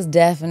 though, she was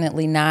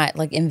definitely not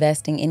like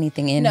investing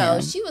anything in him. No,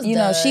 she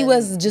was. She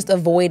was just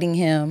avoiding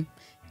him.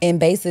 And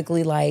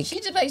basically, like... She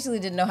just basically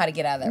didn't know how to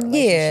get out of that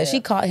relationship. Yeah,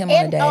 she caught him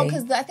on a day. Oh,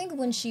 because I think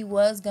when she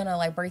was going to,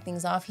 like, break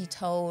things off, he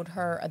told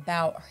her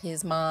about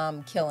his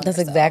mom killing herself. That's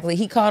exactly.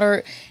 He caught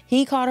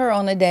her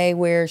on a day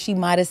where she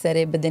might have said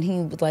it, but then he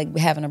was, like,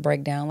 having a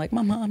breakdown. Like,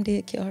 my mom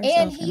did kill herself.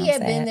 And he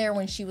had been there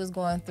when she was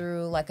going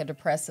through, like, a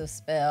depressive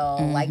spell.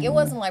 Mm-hmm. Like, it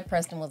wasn't like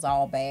Preston was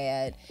all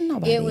bad.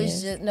 Nobody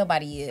is.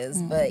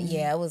 Mm-hmm. But,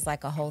 yeah, it was,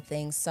 like, a whole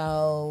thing.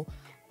 So,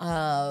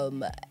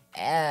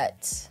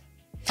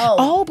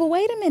 Oh, but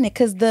wait a minute,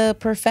 because the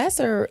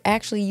professor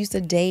actually used to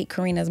date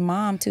Karina's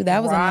mom too.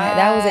 That was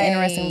an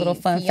interesting little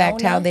fun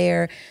fact. How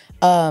they're,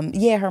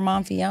 her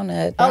mom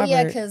Fiona. Robert. Oh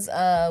yeah, because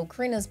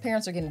Karina's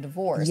parents are getting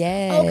divorced.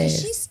 Yes. Oh,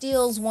 because she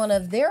steals one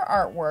of their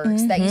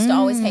artworks that used to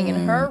always hang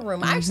in her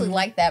room. I actually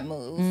like that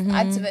move.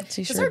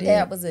 Because her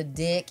dad was a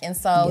dick, and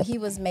so he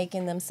was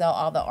making them sell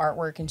all the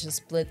artwork and just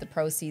split the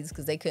proceeds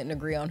because they couldn't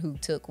agree on who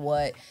took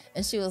what.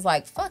 And she was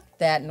like, "Fuck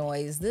that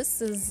noise.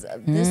 This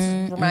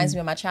reminds me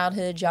of my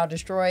childhood. Y'all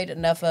destroyed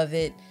enough of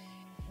it.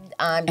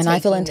 I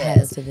feel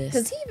entitled to this."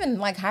 Because he even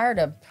like hired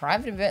a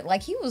private event.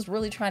 Like he was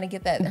really trying to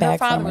get that. Her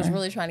father was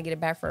really trying to get it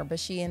back for her, but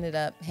she ended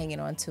up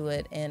hanging on to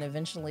it, and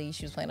eventually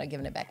she was planning on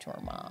giving it back to her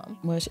mom.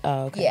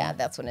 Okay. Yeah,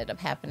 that's what ended up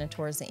happening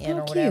towards the end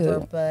or whatever.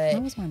 Cute. But I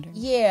was wondering.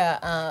 Yeah,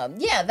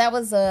 that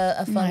was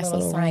a fun nice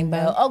little sign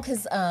rainbow. Oh,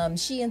 because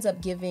she ends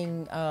up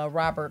giving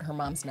Robert her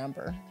mom's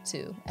number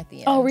too at the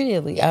end. Oh,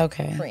 really? Yeah,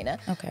 okay. Karina.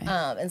 Okay.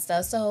 And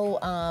stuff.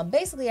 So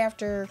basically,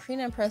 after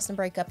Karina and Preston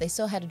break up, they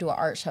still had to do an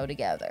art show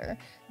together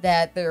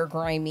that their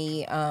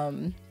grimy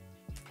art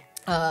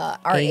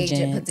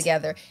agent put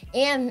together.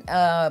 And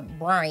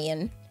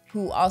Brian,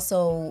 who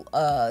also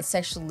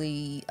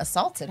sexually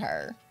assaulted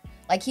her.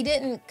 Like, he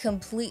didn't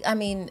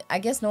I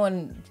guess no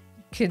one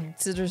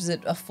considers it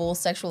a full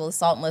sexual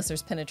assault unless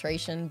there's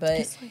penetration,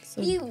 but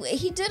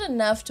he did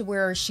enough to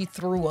where she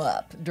threw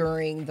up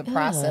during the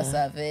process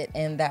of it,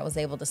 and that was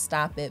able to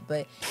stop it.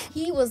 But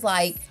he was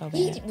like,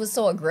 he was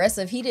so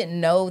aggressive, he didn't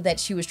know that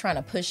she was trying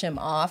to push him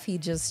off. He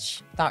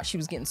just thought she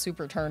was getting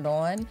super turned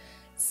on.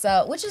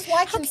 So, which is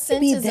why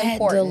consent is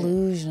important.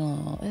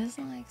 Delusional. It's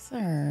like,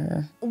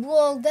 sir.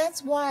 Well,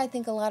 that's why I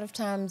think a lot of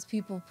times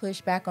people push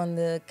back on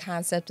the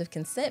concept of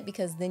consent,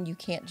 because then you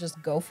can't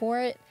just go for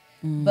it.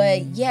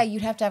 But yeah,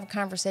 you'd have to have a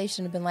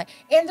conversation and be like,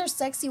 and there's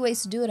sexy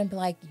ways to do it, and be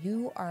like,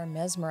 you are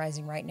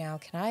mesmerizing right now.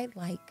 Can I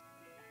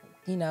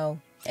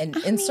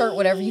insert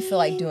whatever you feel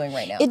like doing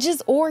right now?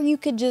 Or you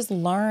could just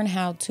learn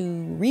how to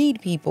read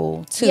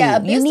people too. Yeah, a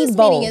business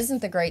meeting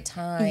isn't the great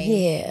time.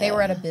 Yeah. They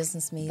were at a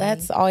business meeting.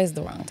 That's always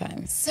the wrong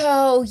time.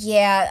 So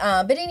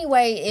yeah, but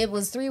anyway, it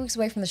was 3 weeks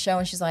away from the show,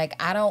 and she's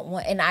like, I don't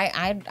want, and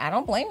I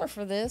don't blame her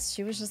for this.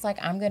 She was just like,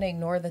 I'm gonna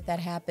ignore that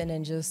happened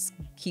and just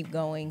keep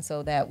going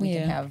so that we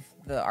can have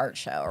the art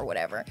show or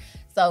whatever.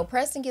 So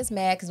Preston gets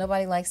mad because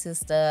nobody likes his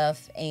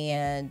stuff,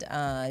 and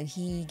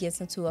he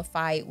gets into a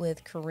fight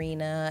with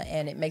Karina,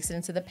 and it makes it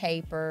into the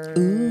papers.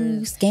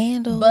 Ooh,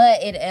 scandal.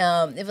 But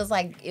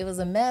it was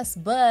a mess,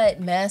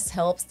 but mess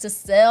helps to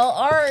sell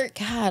art.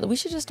 God, we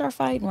should just start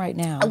fighting right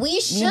now.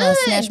 We should.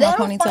 Snatch my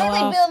ponytail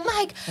off,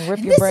 like, rip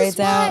your braids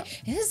out.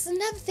 This is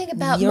another thing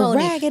about You're Moni,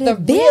 raggedy the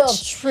bitch. Real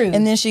truth.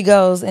 And then she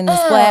goes and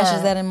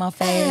splashes that in my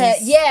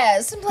face.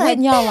 Yes.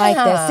 Wouldn't y'all like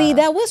that? See,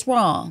 that was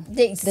wrong.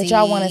 That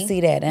y'all want to see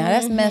that. Now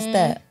that's messed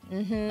up. I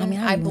mean,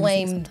 I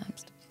blame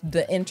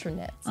the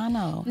internet. I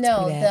know.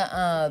 No,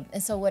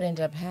 and so what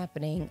ended up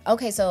happening?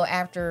 Okay, so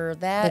after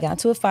that, they got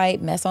into a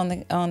fight, mess on the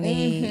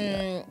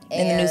in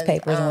the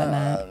newspapers and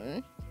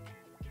whatnot.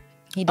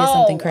 He did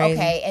something crazy.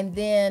 Okay, and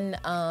then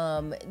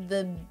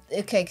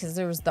because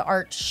there was the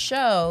art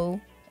show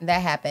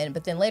that happened,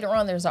 but then later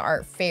on there's an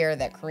art fair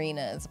that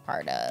Karina is a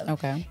part of.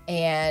 Okay,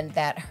 and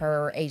that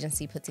her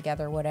agency put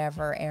together,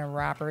 whatever. And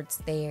Robert's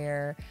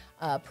there.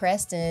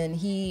 Preston,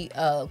 he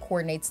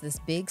coordinates this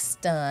big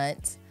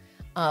stunt.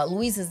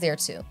 Louise is there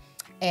too.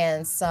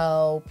 And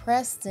so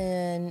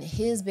Preston,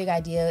 his big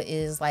idea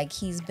is like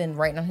he's been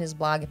writing on his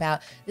blog about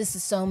this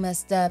is so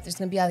messed up. There's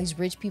going to be all these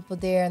rich people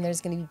there, and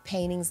there's going to be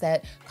paintings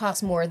that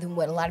cost more than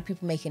what a lot of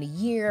people make in a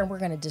year, and we're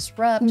going to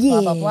disrupt,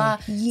 blah, blah, blah.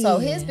 Yeah. So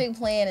his big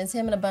plan is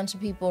him and a bunch of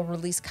people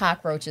release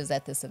cockroaches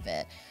at this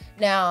event.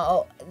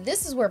 Now,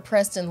 this is where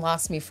Preston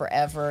lost me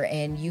forever,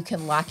 and you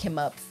can lock him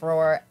up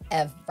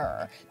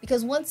forever.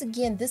 Because once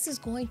again, this is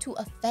going to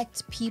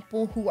affect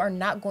people who are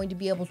not going to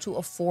be able to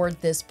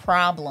afford this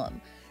problem.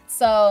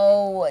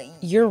 So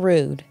you're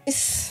rude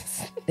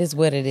is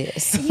what it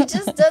is. He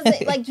just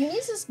doesn't like, you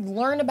need to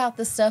learn about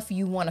the stuff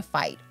you want to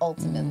fight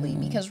ultimately,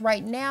 because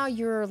right now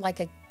you're like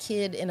a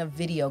kid in a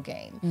video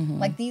game.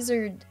 Like these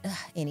are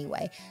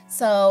anyway.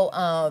 So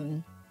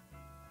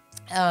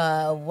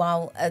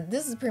while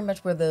this is pretty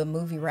much where the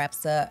movie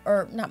wraps up,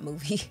 or not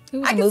movie. It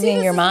was a movie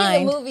in your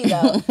mind. A movie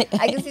though.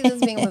 I can see this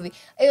being a movie.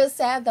 It was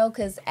sad though,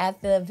 because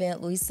at the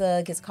event,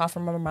 Louisa gets a call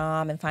from her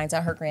mom and finds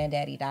out her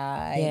granddaddy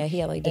died. Yeah, he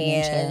had like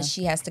dementia. And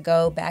she has to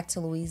go back to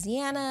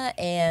Louisiana,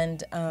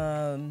 and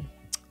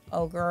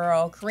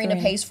Karina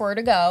pays for her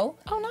to go.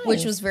 Oh, nice.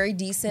 Which was very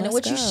decent, and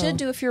what you should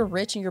do if you're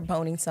rich and you're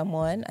boning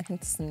someone. I think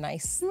this is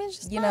nice.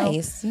 You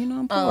know,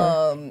 I'm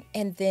poor.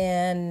 And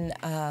then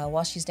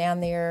while she's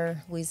down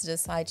there, Louisa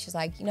decides, she's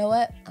like, you know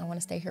what? I want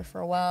to stay here for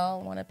a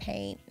while. I want to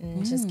paint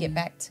and just get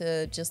back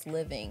to just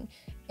living,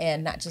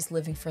 and not just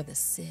living for the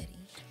city.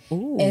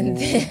 Ooh. And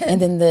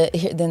then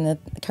the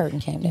curtain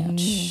came down.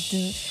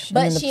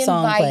 But she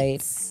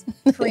invites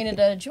Karina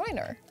to join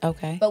her.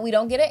 Okay. But we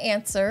don't get an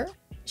answer.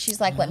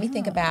 She's like, let me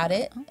think about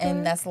it. Okay.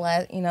 And that's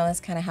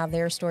that's kind of how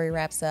their story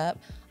wraps up.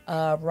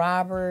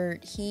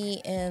 Robert,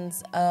 he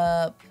ends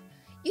up,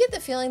 you get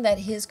the feeling that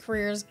his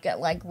career's got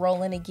like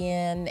rolling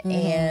again,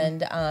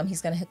 and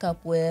he's going to hook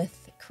up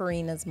with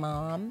Karina's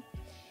mom.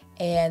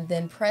 And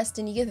then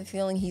Preston, you get the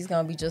feeling he's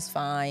going to be just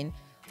fine.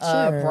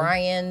 Sure.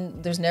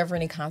 Brian, there's never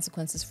any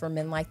consequences for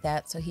men like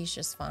that, so he's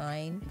just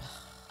fine.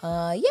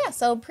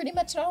 So pretty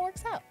much it all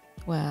works out.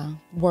 Wow.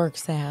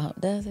 Works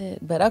out, does it?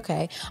 But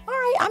okay. All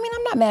right. I mean,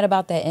 I'm not mad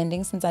about that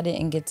ending since I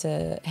didn't get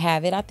to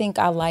have it. I think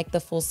I like the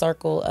full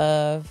circle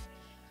of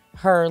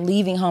her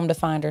leaving home to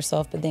find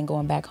herself, but then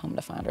going back home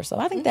to find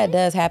herself. I think that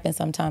does happen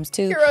sometimes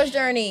too. Hero's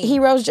journey.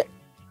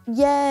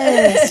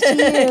 Yes.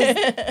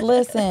 Cheers.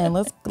 Listen,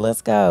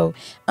 let's go.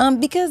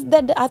 Because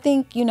that, I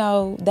think,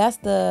 that's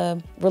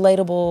the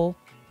relatable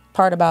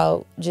part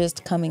about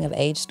just coming of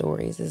age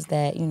stories, is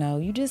that,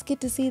 you just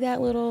get to see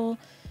that little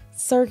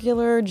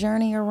circular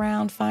journey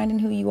around finding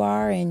who you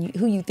are and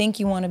who you think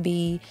you want to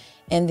be,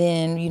 and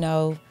then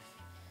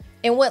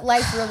and what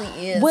life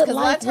really is. Because a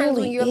lot of times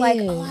when you're like,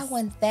 oh, I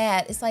want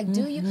that, it's like,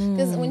 do you?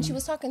 Because when she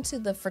was talking to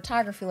the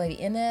photography lady,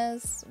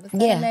 Inez, was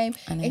that her name?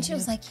 And she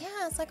was like,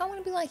 yeah, it's like, I want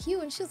to be like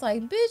you. And she's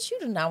like, bitch, you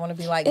do not want to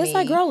be like me. It's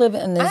like, girl,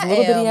 living in this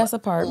little bitty ass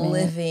apartment.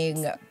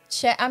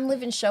 I'm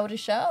living show to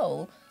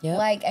show. Yep.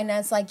 Like, and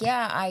that's like,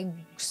 yeah, I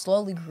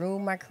slowly grew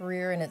my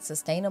career and it's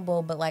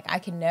sustainable, but like, I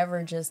can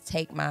never just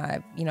take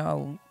my,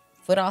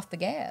 foot off the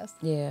gas.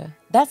 Yeah.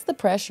 That's the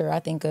pressure, I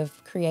think,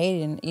 of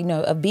creating,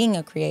 of being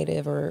a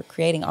creative or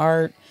creating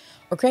art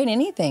or creating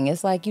anything.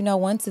 It's like,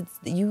 once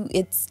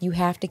you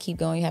have to keep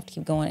going,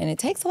 and it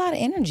takes a lot of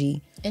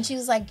energy. And she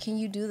was like, can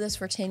you do this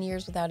for 10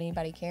 years without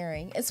anybody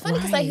caring? It's funny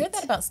because I hear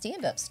that about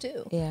stand-ups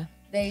too. Yeah.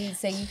 They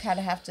say you kind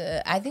of have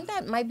to, I think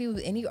that might be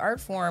with any art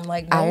form,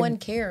 like no one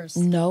cares.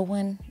 No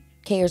one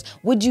cares.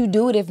 Would you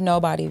do it if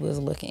nobody was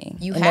looking?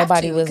 You have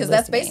to, because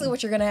that's basically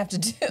what you're going to have to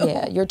do.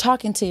 Yeah, you're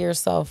talking to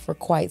yourself for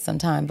quite some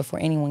time before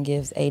anyone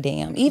gives a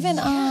damn. Even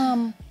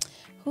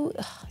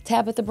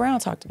Tabitha Brown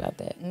talked about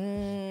that.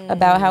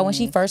 About how when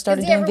she first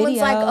started doing videos.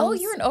 Everyone's like, oh,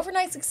 you're an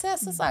overnight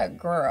success. It's like,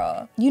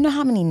 girl. You know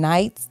how many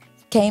nights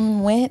came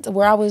and went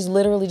where I was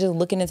literally just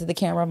looking into the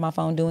camera of my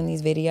phone doing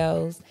these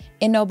videos,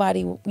 and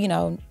nobody,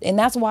 and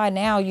that's why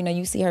now,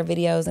 you see her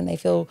videos and they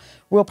feel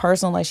real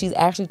personal, like she's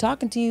actually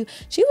talking to you.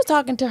 She was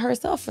talking to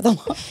herself for the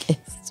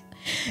longest,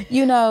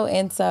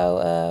 and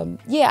so,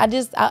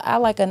 I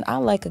like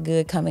a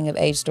good coming of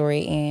age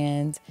story.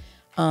 And,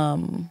 I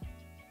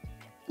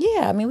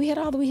mean, we hit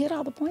all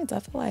the points. I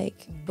feel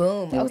like.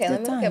 Boom. Okay,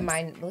 let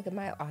me look at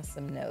my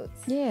awesome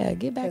notes. Yeah,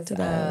 get back to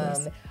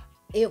those.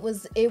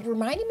 It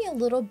reminded me a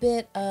little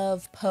bit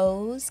of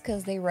Pose,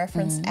 because they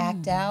referenced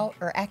Act Out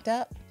or Act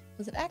Up.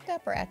 Was it Act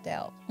Up or Act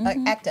Out?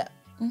 Act Up.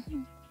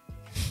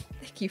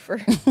 Thank you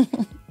for.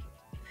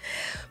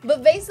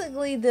 But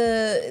basically,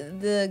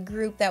 the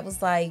group that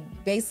was like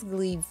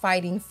basically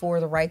fighting for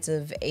the rights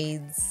of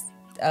AIDS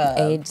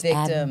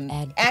victim,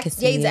 AIDS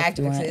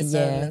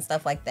activism and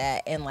stuff like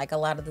that, and like a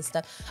lot of the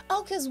stuff.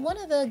 Oh, because one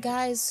of the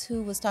guys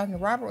who was talking to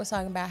Robert was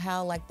talking about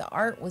how like the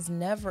art was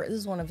never. This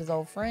is one of his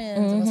old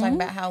friends, and was talking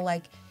about how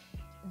like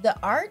the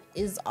art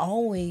is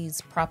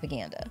always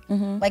propaganda.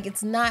 Like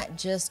it's not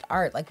just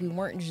art. Like we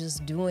weren't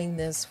just doing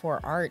this for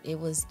art. It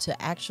was to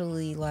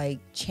actually like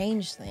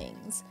change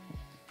things.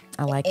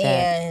 I like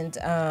that.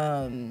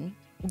 And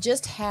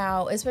just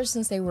how, especially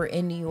since they were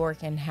in New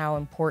York, and how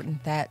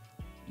important that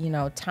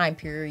time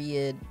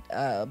period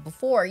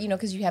before,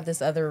 because you have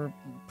this other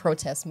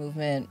protest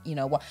movement,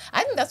 well,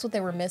 I think that's what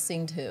they were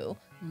missing too.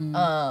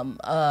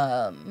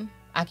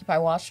 Occupy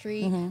Wall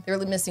Street, they're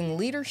really missing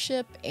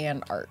leadership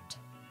and art.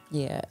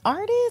 Yeah,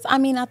 art is,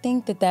 I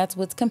think that's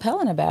what's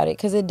compelling about it,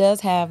 because it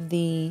does have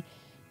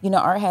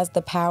art has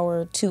the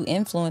power to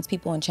influence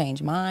people and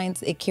change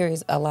minds. It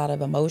carries a lot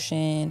of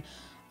emotion,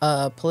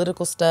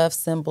 political stuff,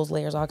 symbols,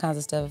 layers, all kinds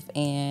of stuff.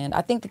 And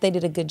I think that they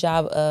did a good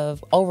job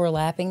of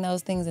overlapping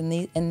those things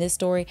in this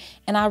story.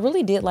 And I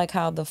really did like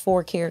how the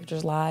 4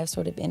 characters' lives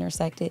sort of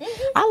intersected.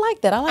 I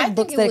like that. I like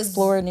books that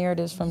explore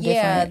narratives from different...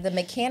 Yeah, the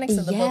mechanics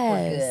of the book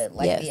were good.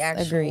 Like the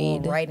actual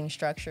writing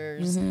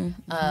structures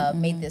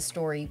made this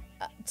story,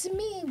 to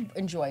me,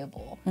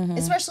 enjoyable.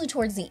 Especially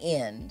towards the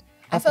end.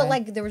 I felt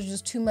like there was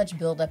just too much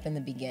buildup in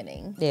the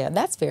beginning. Yeah,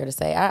 that's fair to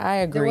say. I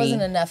agree. There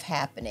wasn't enough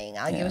happening.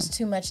 There was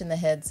too much in the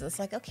head. So it's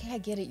like, okay, I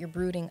get it. You're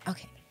brooding.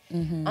 Okay.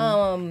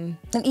 And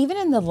even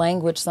in the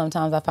language,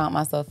 sometimes I found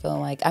myself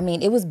feeling like,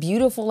 it was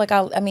beautiful. Like,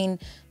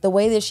 the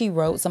way that she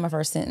wrote some of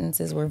her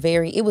sentences were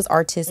it was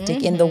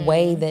artistic in the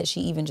way that she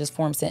even just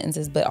formed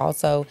sentences, but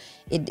also,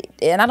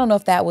 and I don't know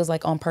if that was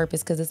like on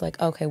purpose, because it's like,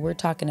 okay, we're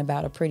talking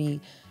about a pretty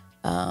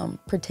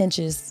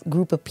pretentious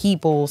group of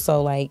people.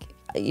 So like,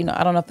 I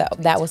don't know if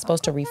that was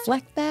supposed to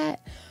reflect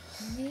that,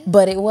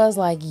 but it was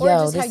like, or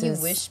just how you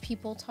wish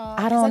people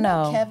talk. I don't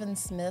know. Kevin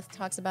Smith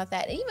talks about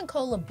that, and even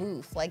Cola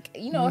Booth. Like,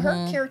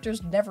 her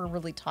characters never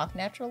really talk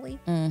naturally.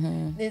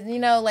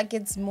 Like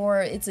it's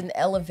an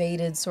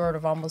elevated sort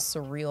of almost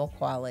surreal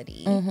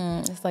quality.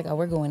 It's like, oh,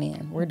 we're going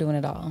in, we're doing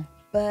it all.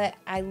 But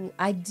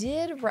I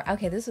did.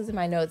 Okay, this was in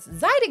my notes.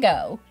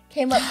 Zydeco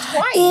came up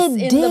twice. It in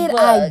did. The book.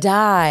 I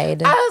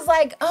died. I was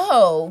like,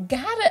 oh,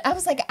 got it. I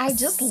was like, I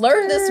just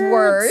learned this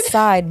word.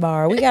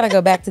 Sidebar. We got to go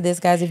back to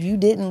this, guys. If you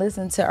didn't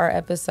listen to our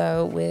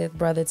episode with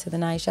Brother to the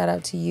Night, shout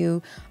out to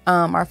you.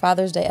 Our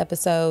Father's Day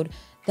episode.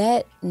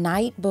 That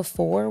night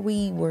before,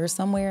 we were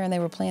somewhere and they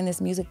were playing this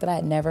music that I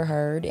had never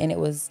heard, and it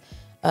was.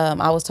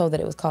 I was told that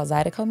it was called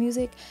Zydeco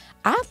music.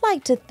 I'd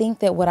like to think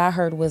that what I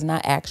heard was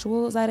not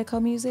actual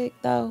Zydeco music,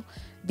 though,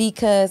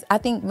 because I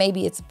think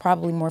maybe it's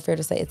probably more fair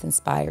to say it's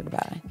inspired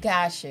by.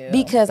 Got you.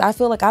 Because I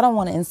feel like I don't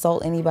want to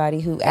insult anybody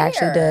who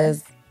actually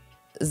does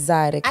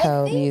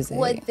Zydeco music.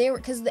 What they were,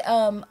 because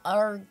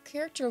our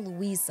character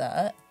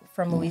Louisa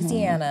from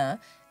Louisiana,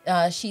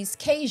 she's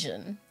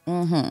Cajun.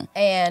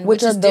 And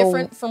which is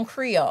different from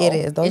Creole. It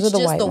is. Those are the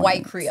white ones. It's just the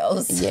white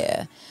Creoles.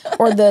 Yeah.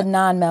 Or the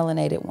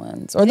non-melanated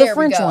ones. Or the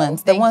French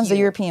ones. The ones, the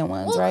European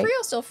ones, right? Well,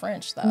 Creole's still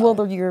French, though. Well,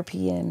 the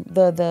European,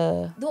 the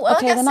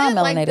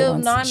non-melanated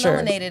ones. The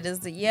non-melanated is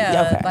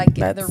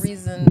the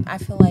reason I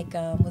feel like,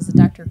 was it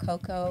Dr.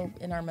 Coco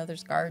in Our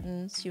Mother's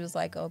Gardens? She was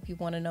like, oh, if you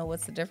want to know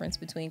what's the difference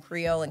between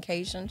Creole and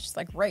Cajun, she's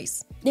like,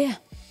 race. Yeah.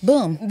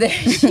 Boom.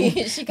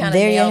 She kind of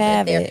nailed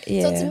it there.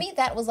 Yeah. So to me,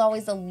 that was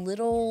always a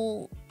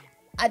little...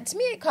 to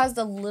me, it caused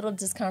a little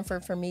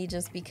discomfort for me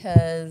just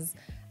because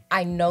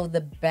I know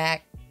the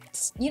back,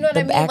 you know what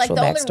I mean? Like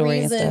the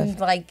only reason,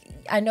 like,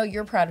 I know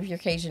you're proud of your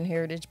Cajun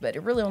heritage, but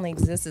it really only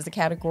exists as a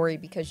category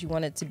because you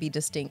want it to be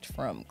distinct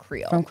from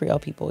Creole. From Creole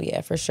people,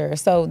 yeah, for sure.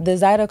 So the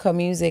Zydeco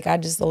music, a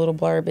little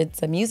blurb,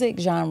 it's a music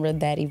genre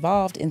that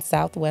evolved in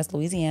Southwest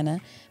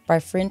Louisiana by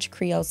French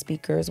Creole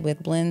speakers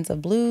with blends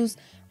of blues,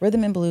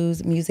 rhythm and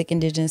blues, music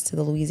indigenous to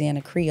the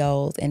Louisiana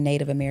Creoles and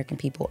Native American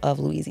people of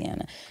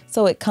Louisiana.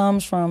 So it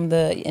comes from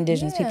the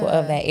indigenous people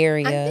of that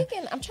area.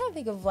 I'm trying to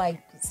think of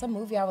like some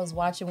movie I was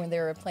watching when they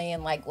were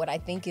playing like what I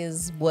think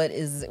is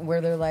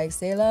where they're like,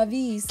 c'est la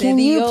vie, c'est can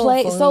you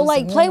play? So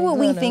like play what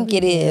we think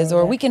it is,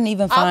 or we can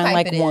even find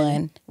like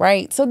one,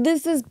 right? So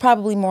this is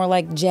probably more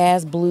like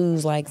jazz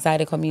blues, like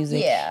Zydeco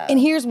music. Yeah. And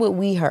here's what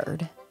we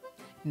heard.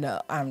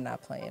 No, I'm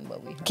not playing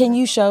what we heard. Can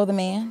you show the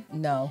man?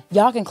 No.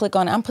 Y'all can click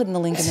on it. I'm putting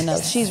the link in the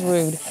notes. She's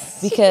rude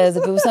because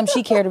if it was something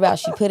she cared about,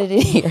 she put it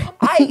in here.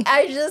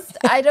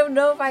 I don't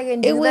know if I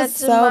can do that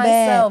to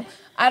myself. Bad.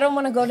 I don't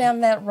want to go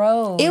down that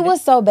road. It was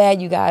so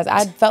bad, you guys.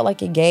 I felt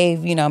like it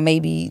gave,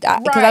 maybe, because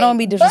I don't want to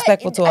be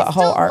disrespectful to a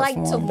whole art form.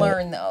 I still like to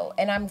learn, though.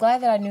 And I'm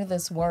glad that I knew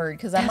this word,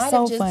 because I might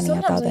have just,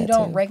 sometimes when you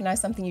don't recognize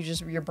something,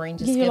 your brain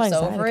just skips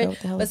over it.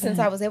 But since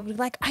I was able to be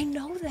like, I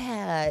know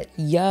that.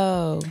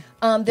 Yo.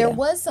 There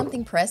was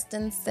something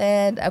Preston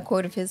said, a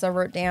quote of his I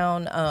wrote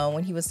down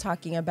when he was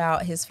talking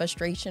about his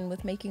frustration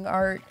with making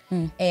art.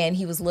 And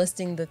he was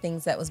listing the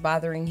things that was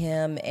bothering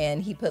him.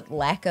 And he put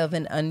lack of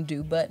an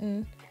undo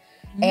button.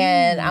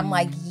 And I'm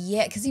like,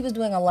 yeah, because he was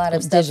doing a lot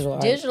of stuff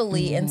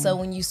digitally. And so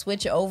when you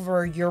switch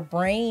over, your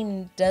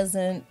brain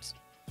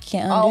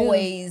can't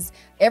always,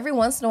 every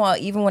once in a while,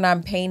 even when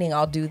I'm painting,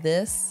 I'll do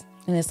this.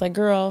 And it's like,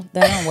 girl,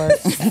 that don't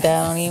work. That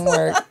don't even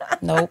work.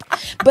 Nope.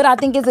 But I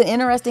think it's an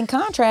interesting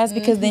contrast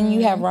because then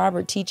you have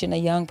Robert teaching a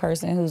young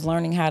person who's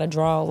learning how to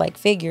draw like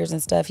figures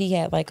and stuff. He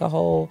had like a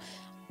whole,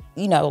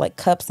 like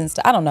cups and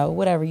stuff. I don't know,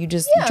 whatever. You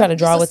just try to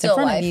draw what's in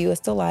front of you. It's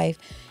still life.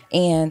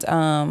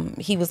 And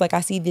he was like,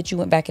 I see that you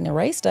went back and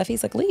erased stuff.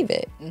 He's like, leave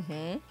it.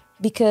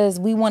 Because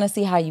we want to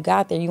see how you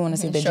got there. You want to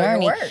see the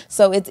journey.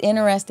 So it's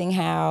interesting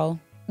how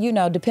you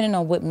know, depending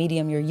on what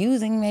medium you're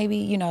using, maybe,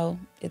 you know,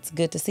 it's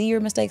good to see your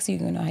mistakes so you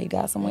can know how you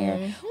got somewhere.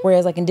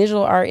 Whereas like in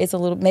digital art, it's a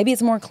little, maybe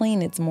it's more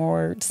clean, it's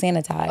more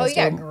sanitized. Oh, you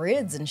got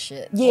grids and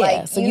shit. Yeah,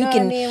 like, so you know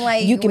can what I mean?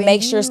 Like, you can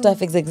make sure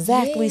stuff is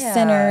exactly Yeah.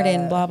 centered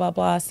and blah blah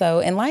blah.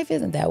 So and life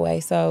isn't that way.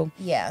 So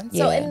Yeah.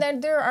 So and then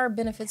there are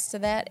benefits to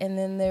that, and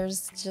then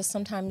there's just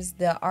sometimes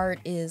the art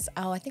is.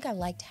 Oh, I think I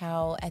liked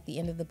how at the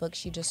end of the book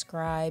she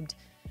described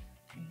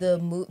the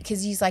move,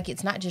 because he's like,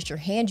 it's not just your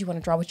hand you want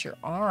to draw with your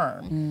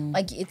arm.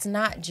 Like, it's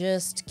not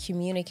just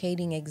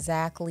communicating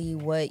exactly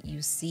what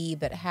you see,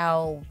 but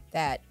how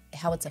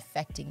it's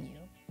affecting you.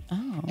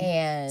 Oh,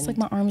 And it's like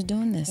my arm's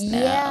doing this now.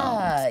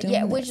 yeah, It's doing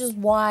yeah, which this. is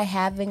why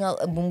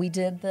when we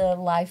did the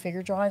live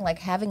figure drawing, like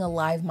having a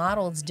live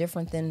model is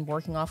different than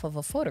working off of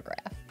a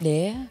photograph.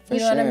 Yeah, for You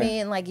know sure. what I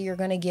mean? Like you're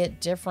gonna get a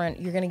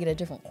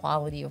different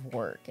quality of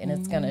work, and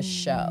it's gonna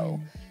show.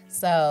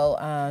 So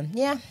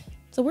yeah.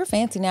 So we're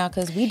fancy now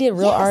because we did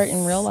real art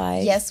in real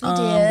life. Yes, we We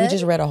did.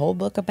 just read a whole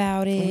book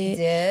about it. We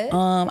did.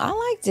 I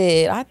liked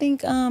it. I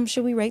think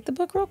should we rate the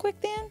book real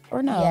quick then,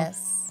 or no?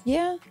 Yes.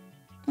 Yeah.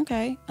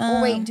 Okay.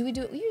 Or wait, do we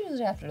do it? We usually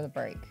do it after the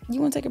break.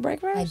 You want to take a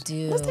break first? I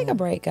do. Let's take a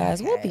break,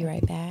 guys. We'll Okay. be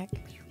right back.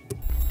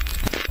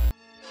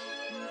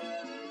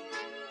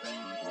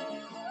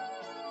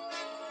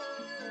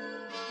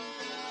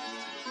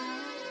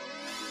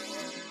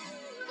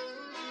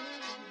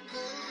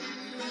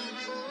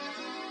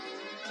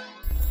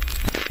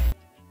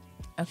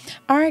 Okay.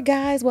 All right,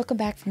 guys, welcome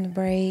back from the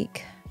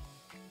break.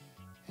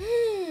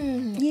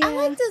 Yeah. I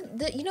like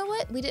the. You know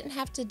what? We didn't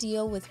have to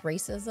deal with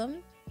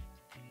racism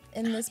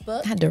in this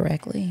book. Not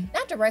directly.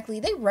 Not directly.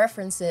 They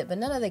reference it, but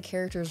none of the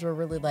characters were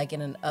really like in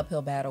an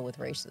uphill battle with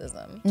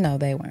racism. No,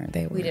 they weren't.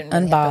 They were We didn't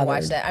really unbothered. have to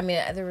watch that. I mean,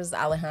 there was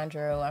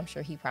Alejandro. I'm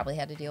sure he probably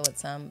had to deal with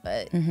some,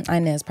 but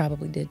Inez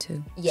probably did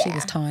too. She Yeah.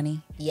 was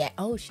tawny. yeah.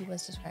 Oh, she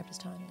was described as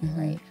Tanya,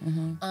 right?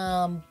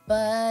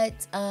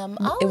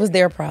 It was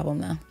their problem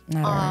though,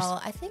 not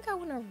ours. I think I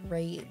want to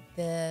rate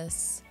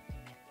this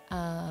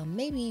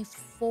maybe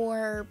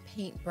 4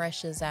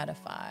 paintbrushes out of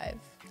 5.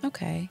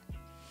 Okay.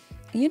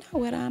 You know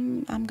what?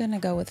 I'm gonna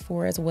go with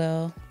 4 as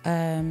well.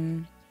 I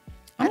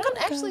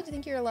don't actually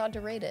think you're allowed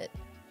to rate it.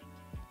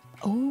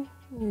 Oh,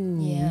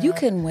 Yeah. you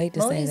couldn't wait to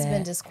Moni's say that.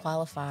 been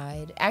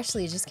disqualified.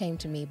 Actually, it just came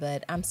to me,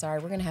 but I'm sorry.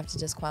 We're gonna have to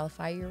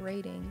disqualify your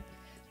rating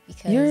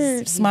because You're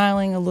you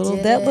smiling a little.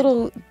 did That it.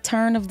 little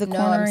turn of the No,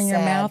 corner I'm in your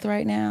sad. mouth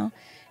right now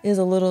is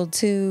a little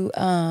too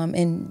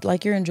and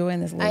like you're enjoying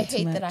this a little I too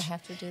hate much. that I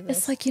have to do this.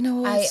 It's like, you know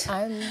what?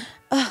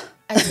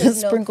 I take no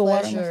Sprinkle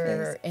water on my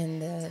pleasure face. in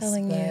this.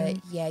 Telling but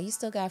you. yeah, you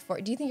still got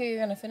 4. Do you think you're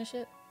gonna finish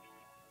it?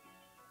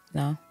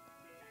 No.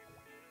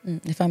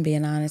 If I'm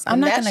being honest, I'm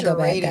not gonna go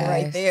back, rating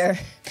guys. right there.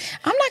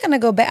 I'm not gonna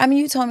go back. I mean,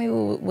 you told me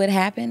what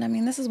happened. I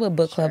mean, this is what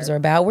book clubs are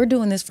about. We're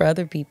doing this for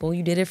other people.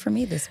 You did it for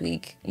me this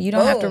week. You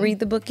don't have to Boom. read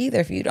the book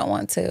either if you don't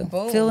want to.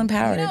 Boom. Feel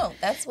empowered. You know,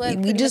 that's what we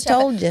pretty just much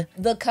told happened.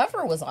 you. The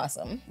cover was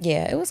awesome.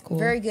 Yeah, it was cool.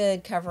 Very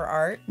good cover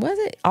art. Was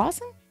it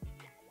awesome?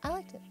 I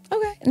liked it.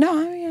 Okay. No,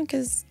 I mean,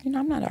 because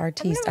I'm not an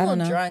artiste. I'm I a don't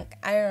little know. drunk.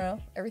 I don't know.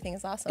 Everything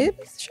is awesome. It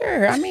was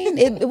sure. I mean,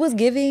 it was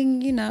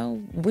giving,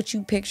 what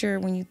you picture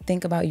when you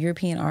think about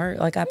European art.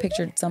 Like I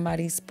pictured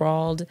somebody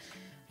sprawled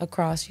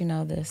across,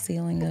 the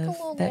ceiling Like a of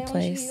little that loungy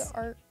place.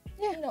 art,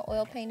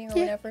 oil painting or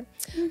whatever.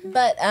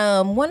 But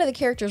one of the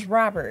characters,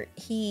 Robert,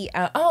 he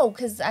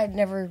because I'd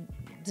never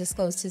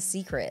disclosed his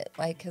secret,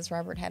 like because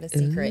Robert had a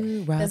secret. Ooh,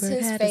 Because Robert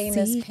his had a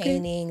famous secret.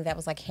 painting that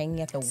was like hanging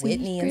at the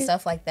Whitney and Secret.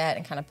 stuff like that,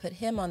 and kind of put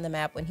him on the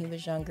map when he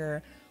was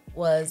younger,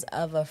 was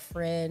of a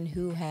friend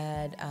who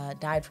had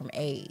died from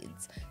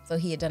AIDS. So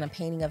he had done a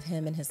painting of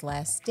him in his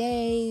last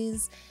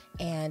days,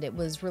 and it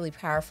was really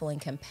powerful and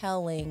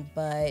compelling.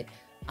 But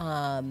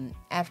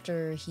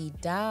after he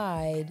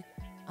died,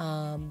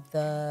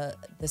 the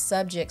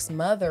subject's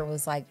mother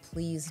was like,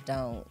 please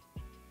don't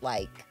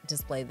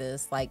display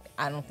this. Like,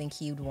 I don't think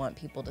he would want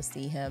people to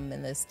see him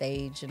in this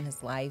stage in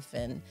his life.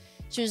 And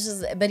she was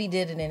just, but he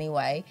did it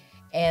anyway.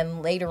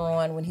 And later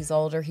on, when he's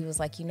older, he was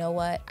like, you know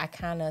what? I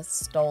kind of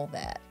stole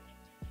that.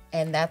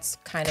 And that's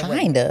kind of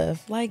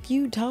Like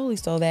you totally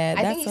stole that.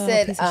 I That's think he a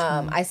said, piece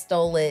of shit. I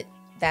stole it.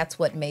 That's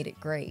what made it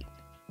great.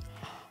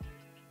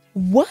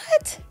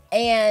 What?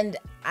 And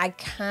I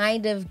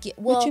kind of get,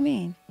 What you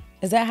mean?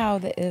 Is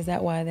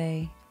that why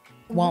they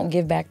won't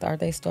give back the art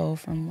they stole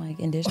from like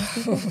indigenous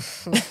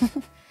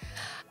people?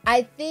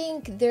 I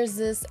think there's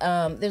this,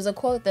 there's a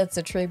quote that's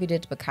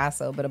attributed to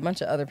Picasso, but a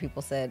bunch of other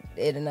people said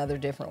it in other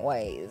different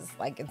ways.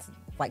 Like it's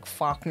like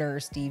Faulkner,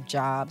 Steve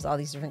Jobs, all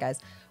these different guys,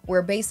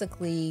 where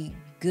basically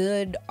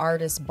good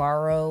artists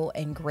borrow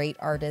and great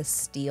artists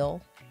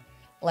steal.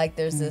 Like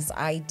there's this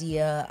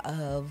idea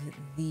of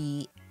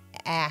the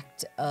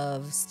act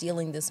of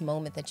stealing this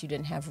moment that you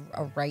didn't have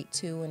a right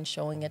to and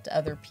showing it to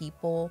other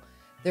people.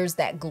 There's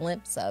that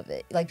glimpse of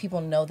it. Like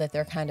people know that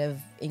they're kind of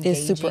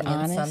engaging super in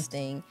honest.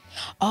 something.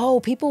 Oh,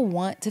 people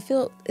want to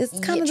feel. It's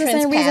kind Yeah, of the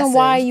same reason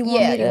why you want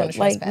Yeah, me you to wanna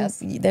like.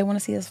 trespass. They want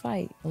to see us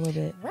fight a little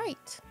bit.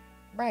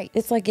 Right.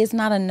 It's like it's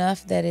not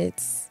enough that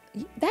it's.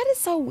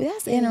 That's the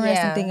interesting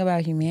Yeah. thing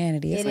about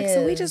humanity. It's It like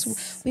so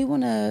is. we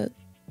want to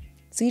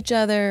see each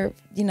other,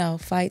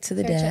 fight to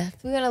the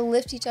death. We want to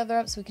lift each other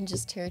up so we can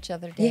just tear each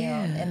other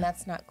down, and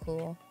that's not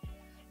cool.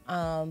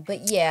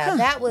 But yeah,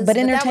 that was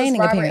entertaining,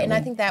 Robert, apparently. and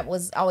I think that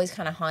was always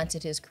kind of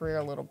haunted his career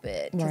a little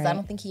bit because I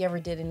don't think he ever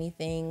did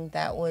anything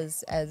that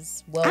was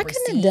as well received. I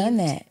couldn't have done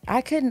that.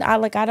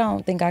 I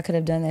don't think I could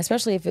have done that,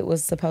 especially if it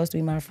was supposed to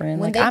be my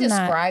friend. When they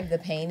described the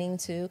painting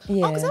too.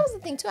 Yeah. Oh, because that was the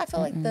thing too. I feel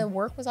like the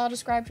work was all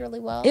described really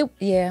well.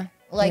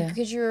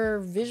 Because you're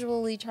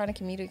visually trying to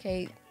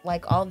communicate,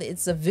 like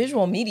it's a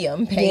visual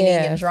medium, painting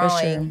and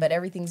drawing, but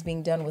everything's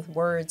being done with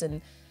words,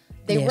 and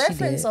they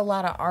reference a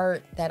lot of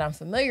art that I'm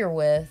familiar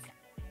with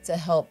to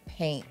help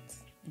paint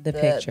the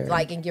picture,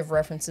 and give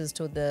references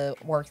to the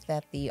work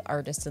that the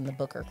artists in the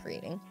book are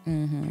creating.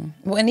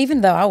 Well, and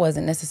even though I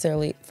wasn't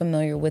necessarily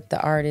familiar with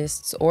the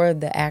artists or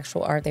the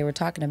actual art they were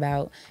talking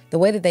about, the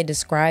way that they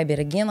describe it,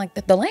 again, like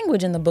the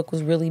language in the book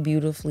was really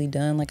beautifully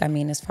done. Like, I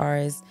mean, as far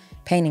as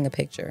painting a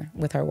picture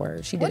with her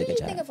words, she did a good job. What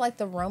do you think of like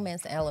the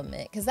romance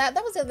element? Because that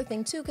was the other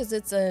thing too, because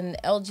it's an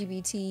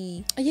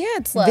LGBT. Yeah,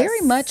 it's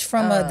very much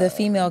from the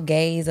female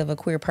gaze of a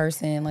queer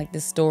person. Like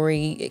this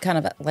story, it kind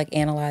of like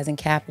analyzing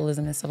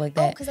capitalism and stuff like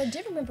that. Oh, because I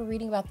did remember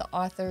reading about the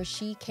author.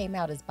 She came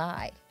out as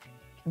bi.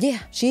 Yeah,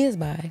 she is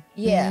bi.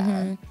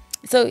 Yeah.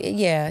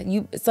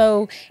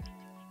 So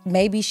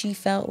maybe she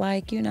felt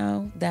like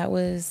that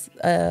was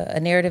a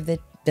narrative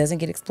that doesn't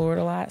get explored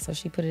a lot, so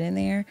she put it in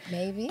there.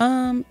 Maybe. Yeah,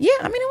 I mean,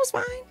 it was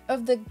fine.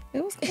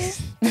 It was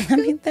cool. I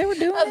mean, they were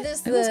doing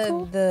it. It was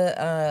cool.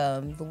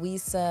 The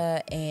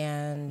Louisa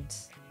and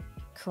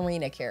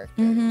Karina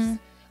characters,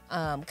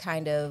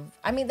 kind of.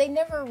 I mean, they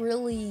never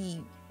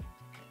really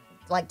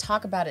like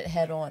talk about it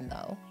head on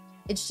though.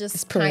 It's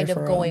just kind of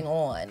going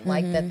on,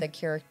 like that the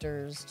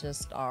characters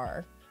just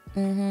are.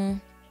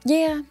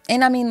 Yeah,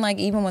 and I mean, like,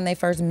 even when they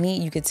first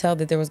meet, you could tell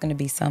that there was going to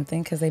be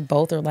something because they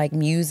both are like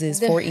muses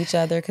for each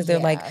other because they're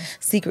like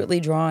secretly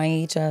drawing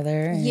each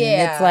other. And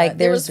it's like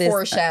there's this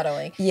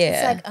foreshadowing.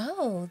 Yeah, it's like,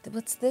 oh,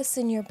 what's this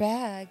in your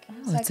bag?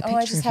 It's like, a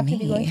I just picture of happen to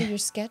be going me. through your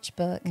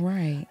sketchbook.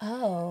 Right.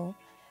 Oh.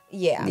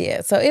 Yeah.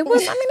 Yeah. So it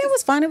was, I mean, it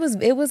was fun.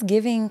 It was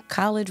giving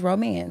college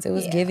romance. It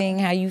was giving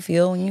how you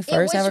feel when you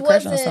first have a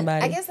crush on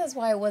somebody. I guess that's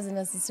why it wasn't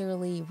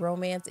necessarily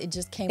romance. It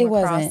just came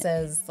across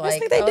as like, I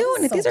think they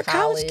doing it. These are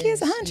college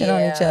kids hunching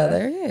on each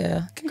other.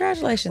 Yeah.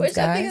 Congratulations, Which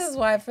guys. I think is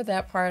why for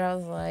that part I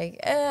was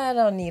like, I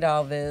don't need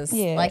all this.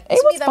 Yeah. Like to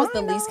me that was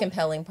the least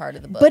compelling part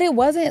of the book. But it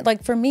wasn't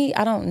like, for me,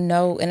 I don't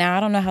know, and I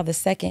don't know how the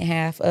second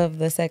half of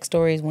the sex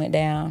stories went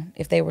down,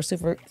 if they were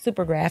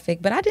super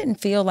graphic, but I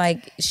didn't feel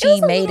like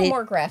she made it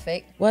more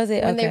graphic. Was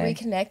it? When they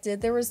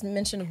reconnected, there was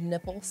mention of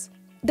nipples.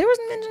 There was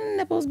mention of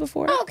nipples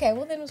before. Oh, okay,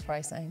 well then it was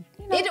probably same.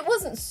 It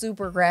wasn't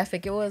super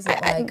graphic. It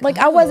wasn't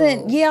I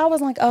wasn't. Yeah, I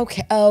was like,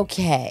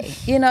 okay.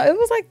 It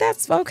was like,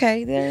 that's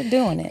okay. They're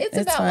doing it. It's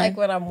about fine. Like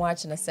when I'm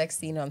watching a sex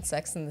scene on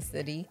Sex and the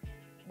City,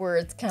 where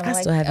it's kind of like,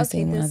 I still haven't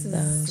seen one of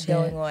those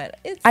going on.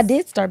 I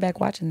did start back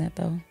watching that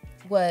though.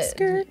 What?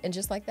 Skirt. And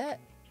just like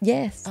that.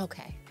 Yes.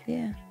 Okay.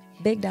 Yeah.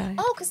 Big dive.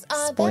 Oh, because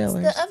that's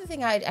the other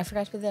thing. I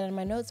forgot to put that in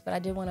my notes, but I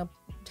did want to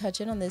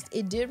touch in on this.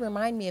 It did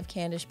remind me of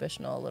Candace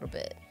Bushnell a little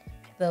bit,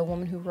 the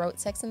woman who wrote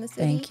Sex and the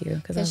City. Thank you,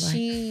 because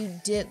she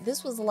did.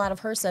 This was a lot of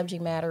her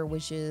subject matter,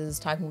 which is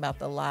talking about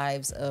the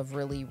lives of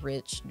really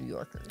rich New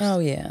Yorkers. Oh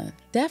yeah,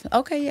 definitely.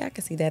 Okay, yeah, I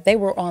can see that. They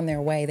were on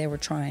their way. They were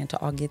trying to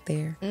all get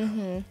there.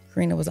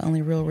 Karina was the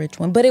only real rich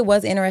one, but it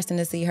was interesting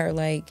to see her.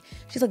 Like,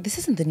 she's like, this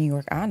isn't the New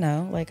York I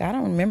know. Like, I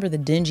don't remember the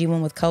dingy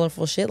one with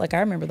colorful shit. Like, I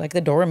remember like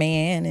the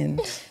doorman and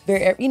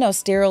very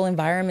sterile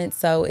environments.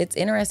 So it's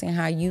interesting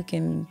how you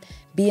can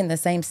be in the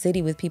same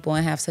city with people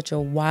and have such a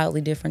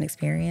wildly different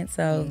experience.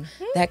 So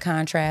that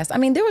contrast, I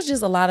mean, there was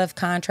just a lot of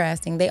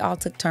contrasting. They all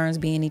took turns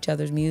being each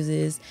other's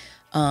muses,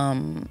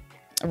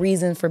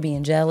 reason for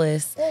being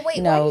jealous. Well,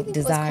 wait, why do you think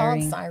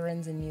desiring. It was called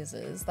Sirens and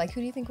Muses? Like,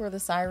 who do you think were the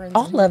sirens?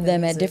 All of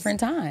them at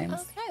different times.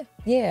 Okay.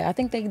 Yeah, I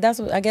think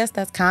I guess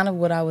that's kind of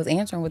what I was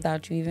answering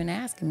without you even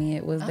asking me.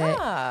 It was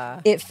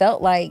that it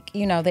felt like,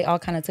 they all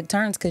kind of took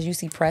turns, because you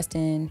see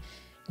Preston,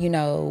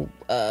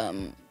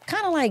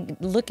 kind of like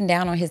looking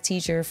down on his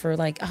teacher for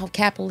like, oh,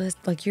 capitalist,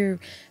 like you're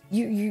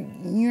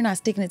not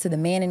sticking it to the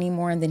man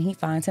anymore. And then he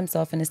finds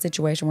himself in a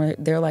situation where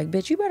they're like,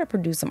 bitch, you better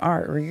produce some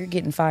art or you're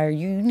getting fired.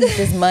 You need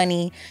this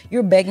money.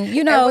 You're begging,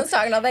 Everyone's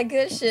talking all that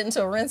good shit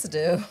until rents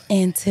due.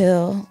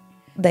 Until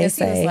they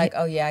say, he was like,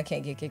 oh yeah, I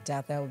can't get kicked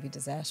out. That would be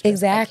disastrous.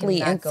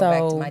 Exactly. And go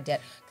back to my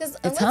debt. Because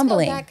it's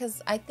humbling.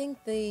 Because I think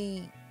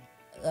the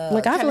I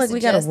feel like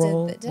we got to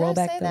roll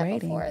back the rating.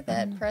 Before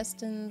that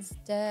Preston's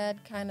dad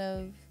kind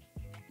of.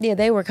 Yeah,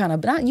 they were kind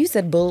of, not, you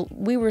said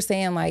we were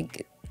saying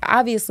like,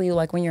 obviously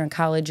like when you're in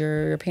college,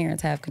 your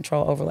parents have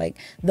control over like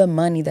the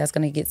money that's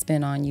going to get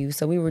spent on you.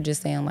 So we were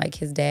just saying like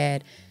his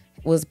dad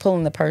was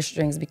pulling the purse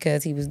strings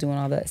because he was doing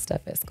all that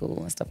stuff at school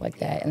and stuff like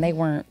that. And they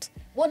weren't.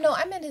 Well, no,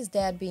 I meant his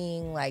dad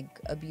being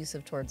like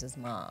abusive towards his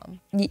mom.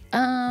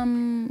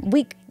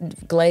 We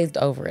glazed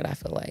over it, I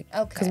feel like.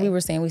 Okay. Because we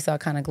were saying we saw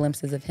kind of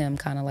glimpses of him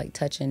kind of like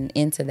touching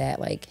into that,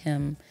 like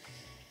him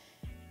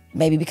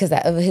maybe because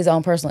of his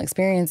own personal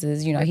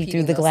experiences, you know, he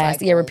threw the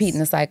glass, repeating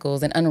the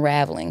cycles and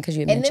unraveling, because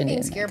you had mentioned it. And then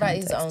being scared about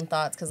his own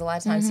thoughts, because a lot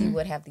of times he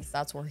would have these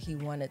thoughts where he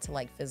wanted to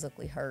like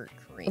physically hurt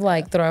Karina.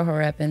 Like throw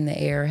her up in the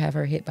air, have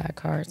her hit by a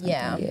car or something.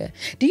 Yeah.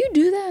 Do you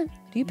do that?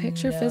 Do you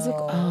picture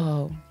physical?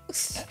 Oh.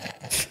 Just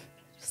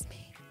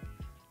me.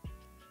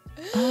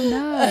 Oh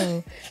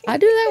no. I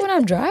do that when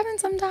I'm driving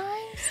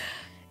sometimes.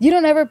 You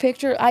don't ever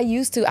picture? I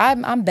used to.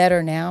 I'm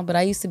better now, but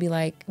I used to be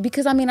like,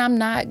 because I mean, I'm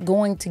not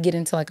going to get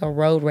into like a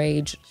road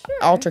rage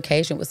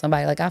altercation with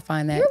somebody. Like I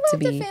find that to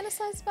be. To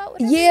fantasize about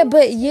whatever. Yeah,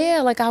 but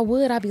yeah, like I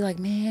would. I'd be like,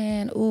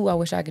 man, ooh, I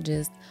wish I could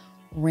just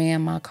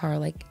ram my car,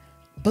 like,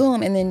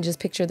 boom, and then just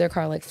picture their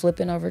car like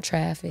flipping over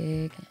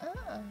traffic.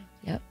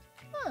 Yep.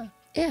 Huh.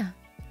 Yeah.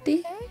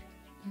 Okay.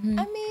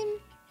 I mean,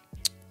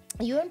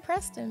 you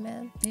impressed him,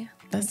 man. Yeah.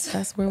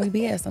 That's where we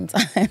be at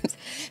sometimes.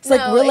 It's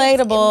like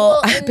relatable.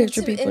 I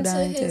picture people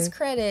dying too. To his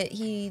credit,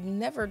 he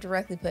never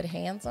directly put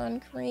hands on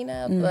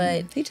Karina,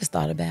 but he just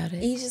thought about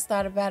it. He just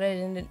thought about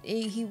it, and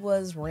he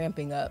was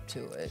ramping up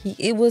to it.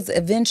 It was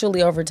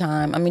eventually over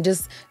time. I mean,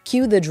 just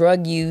cue the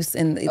drug use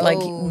and like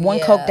one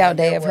coked out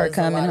day of her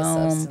coming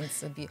home.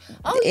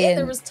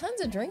 There was tons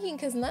of drinking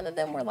because none of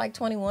them were like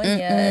 21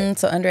 yet.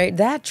 So underage,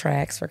 that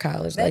tracks for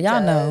college.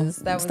 Y'all know.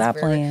 Stop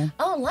playing.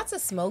 Oh, and lots of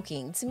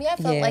smoking. To me, I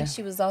felt like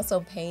she was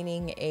also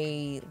painting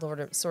a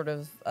sort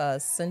of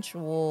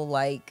sensual,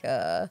 like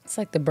it's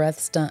like the breath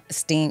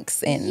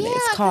stinks and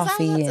it's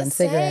coffee and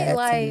cigarettes.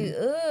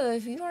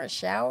 If you aren't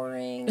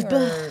showering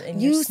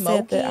and you're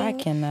smoking, said that I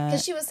cannot.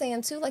 Because she was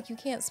saying too, like you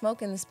can't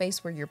smoke in the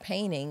space where you're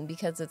painting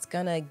because it's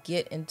gonna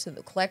get into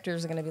the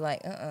collectors are gonna be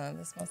like,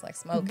 this smells like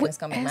smoke. And it's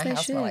gonna make my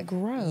house smell like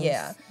gross.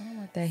 Yeah, I don't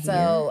like that here.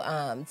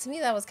 So to me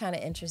that was kind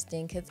of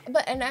interesting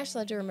and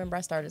actually I do remember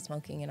I started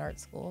smoking in art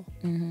school.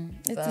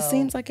 It just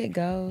seems like it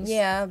goes.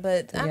 Yeah,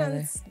 but I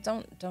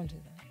don't do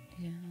that.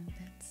 Yeah,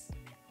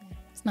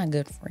 it's not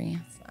good for you.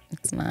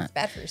 It's not. It's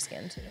bad for your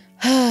skin too.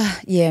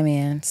 Yeah,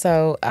 man.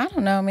 So I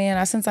don't know,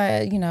 man. Since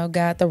I,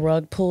 got the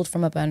rug pulled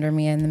from up under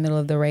me in the middle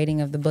of the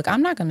rating of the book,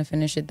 I'm not going to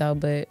finish it though.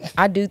 But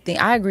I do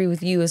think I agree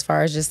with you as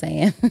far as just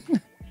saying,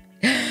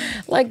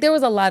 like there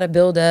was a lot of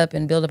build up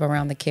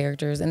around the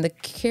characters, and the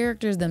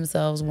characters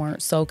themselves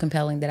weren't so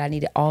compelling that I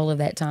needed all of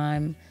that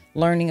time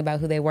learning about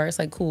who they were. It's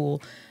like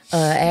cool.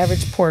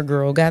 Average poor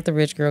girl got the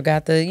rich girl,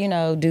 got the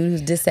dude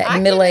who's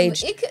middle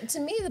aged. To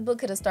me, the book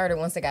could have started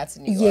once they got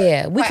to New York.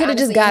 Yeah, we could have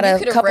just got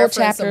a couple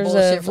chapters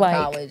of like,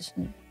 college.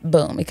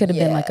 Boom. It could have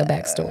been like a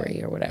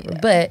backstory or whatever. Yeah.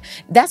 But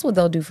that's what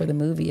they'll do for the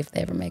movie if they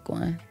ever make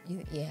one.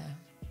 Yeah.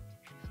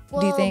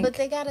 Well, do you think? But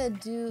they gotta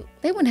do.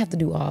 They wouldn't have to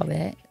do all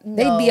that. No.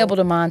 They'd be able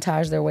to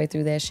montage their way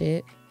through that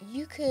shit.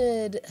 You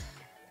could.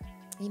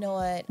 You know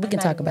what? We can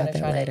talk about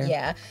that later.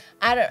 Yeah,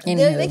 I don't.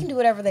 They can do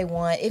whatever they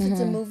want. If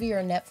it's a movie or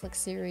a Netflix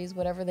series,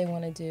 whatever they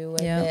want to do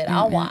with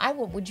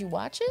it, would you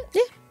watch it?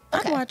 Yeah,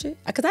 I'd watch it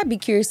because I'd be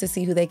curious to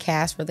see who they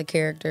cast for the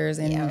characters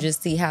and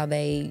just see how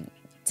they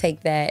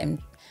take that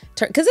and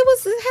because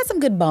it had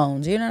some good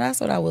bones. That's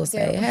what I will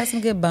say. It had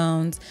some good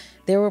bones.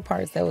 There were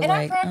parts that was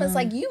I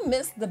promise, you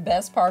missed the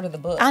best part of the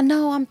book. I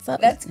know.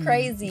 That's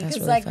crazy because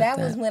really that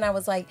was when I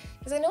was like,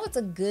 because I know it's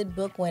a good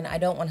book when I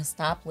don't want to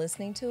stop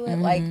listening to it.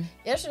 Like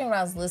yesterday when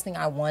I was listening,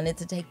 I wanted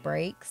to take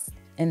breaks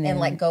and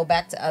like go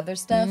back to other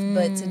stuff.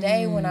 But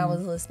today when I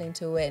was listening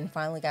to it and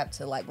finally got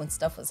to like when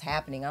stuff was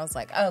happening, I was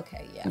like,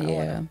 okay,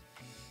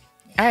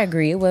 I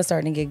agree. It was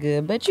starting to get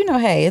good, but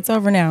hey, it's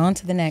over now. On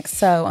to the next.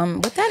 So,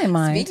 with that in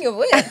mind, speaking of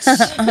which,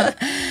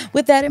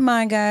 with that in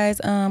mind, guys,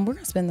 we're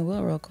gonna spin the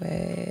wheel real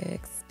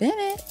quick. Spin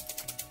it.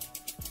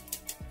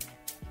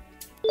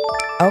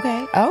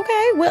 Okay.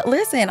 Well,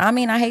 listen,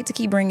 I hate to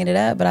keep bringing it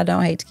up, but I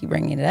don't hate to keep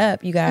bringing it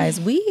up. You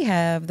guys, we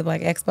have the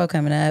Black Expo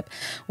coming up.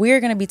 We are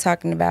going to be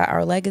talking about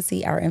our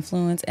legacy, our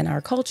influence, and our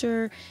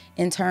culture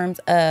in terms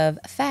of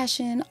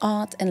fashion,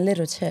 art, and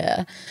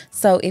literature.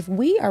 So if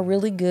we are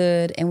really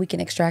good and we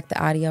can extract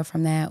the audio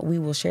from that, we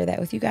will share that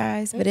with you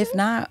guys. But if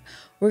not,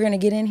 we're going to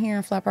get in here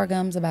and flap our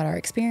gums about our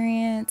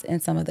experience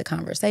and some of the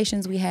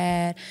conversations we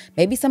had,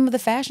 maybe some of the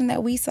fashion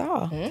that we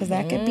saw, because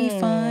that could be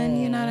fun,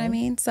 you know what I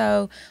mean?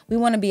 So we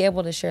want to be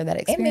able to share that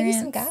experience. And maybe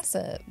some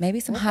gossip. Maybe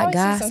some hot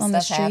goss on the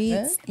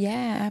streets.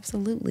 Yeah,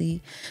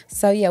 absolutely.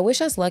 So yeah,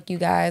 wish us luck, you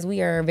guys.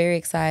 We are very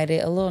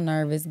excited, a little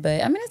nervous,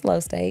 but it's low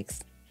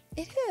stakes.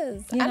 It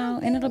is.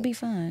 And it'll be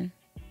fun.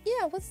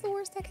 Yeah, what's the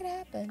worst that could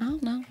happen? I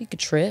don't know. You could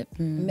trip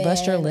and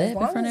bust your lip in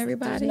front of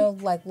everybody. There's no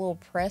little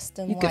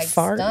Preston you could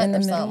fart stunt in the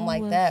or middle something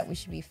like that. We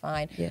should be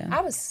fine. Yeah.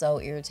 I was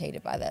so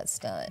irritated by that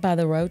stunt. By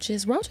the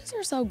roaches. Roaches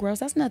are so gross.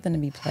 That's nothing to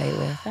be played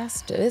with.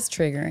 It's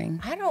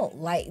triggering. I don't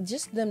like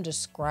just them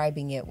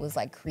describing it was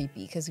like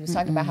creepy because he was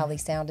talking about how they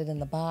sounded in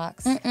the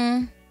box.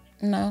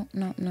 No.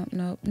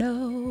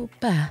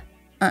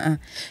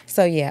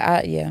 So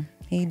yeah.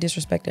 He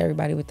disrespected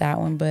everybody with that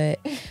one, but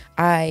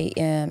I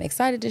am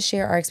excited to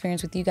share our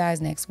experience with you guys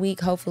next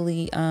week.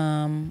 Hopefully,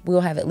 we'll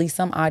have at least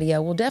some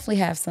audio. We'll definitely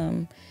have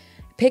some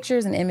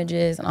pictures and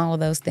images and all of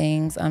those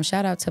things.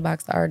 Shout out to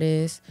Box the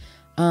Artist.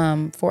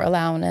 for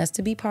allowing us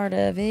to be part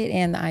of it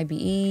and the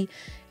IBE.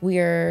 We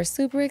are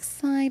super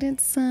excited.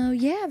 So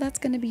yeah, that's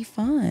going to be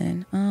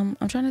fun.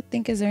 I'm trying to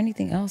think, is there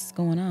anything else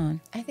going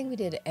on? I think we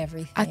did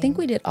everything. I think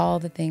we did all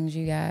the things,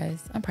 you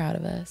guys. I'm proud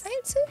of us. I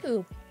am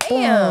too.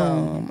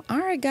 Damn. Boom. All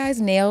right,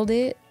 guys, nailed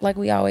it like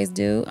we always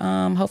do.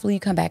 Hopefully you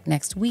come back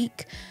next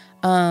week.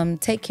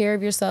 Take care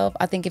of yourself.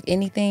 I think if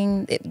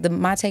anything,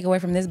 my takeaway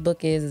from this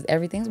book is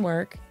everything's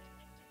work.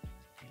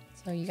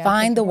 So you gotta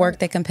find the work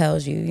that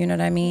compels you. You know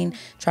what I mean?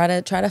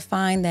 Mm-hmm. Try to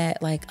find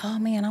that, like, oh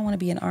man, I want to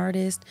be an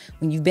artist.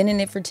 When you've been in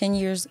it for 10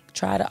 years,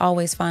 try to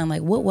always find,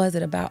 like, what was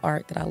it about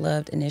art that I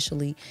loved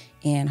initially,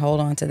 and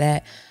hold on to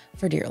that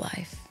for dear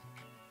life.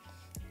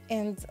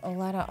 And a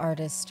lot of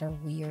artists are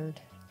weird.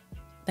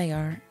 They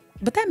are.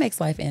 But that makes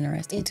life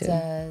interesting too. It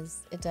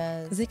does. It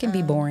does. Because it can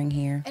be boring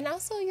here. And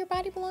also, your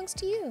body belongs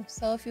to you.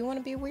 So if you want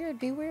to be weird,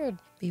 be weird.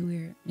 Be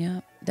weird. Yeah,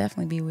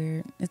 definitely be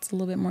weird. It's a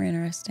little bit more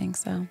interesting.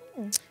 So,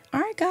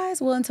 all right,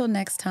 guys. Well, until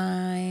next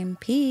time,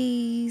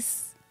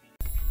 peace.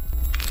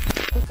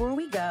 Before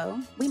we go,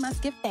 we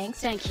must give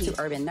thanks to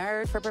Urban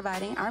Nerd for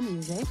providing our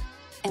music,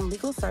 and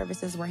legal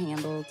services were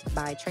handled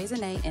by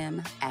Trezanae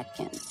M.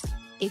 Atkins.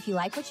 If you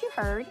like what you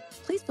heard,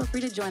 please feel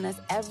free to join us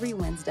every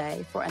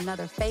Wednesday for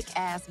another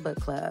fake-ass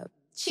book club.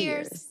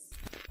 Cheers.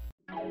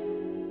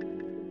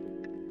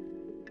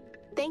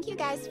 Thank you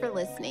guys for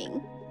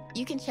listening.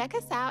 You can check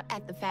us out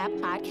at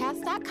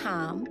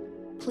thefabpodcast.com.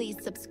 Please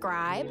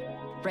subscribe,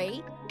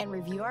 rate, and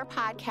review our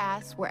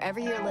podcast wherever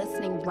you're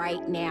listening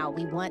right now.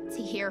 We want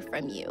to hear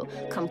from you.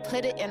 Come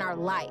put it in our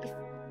life.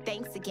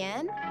 Thanks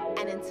again,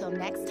 and until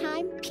next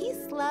time,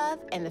 peace, love,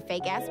 and the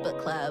Fake Ass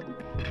Book Club.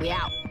 We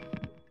out.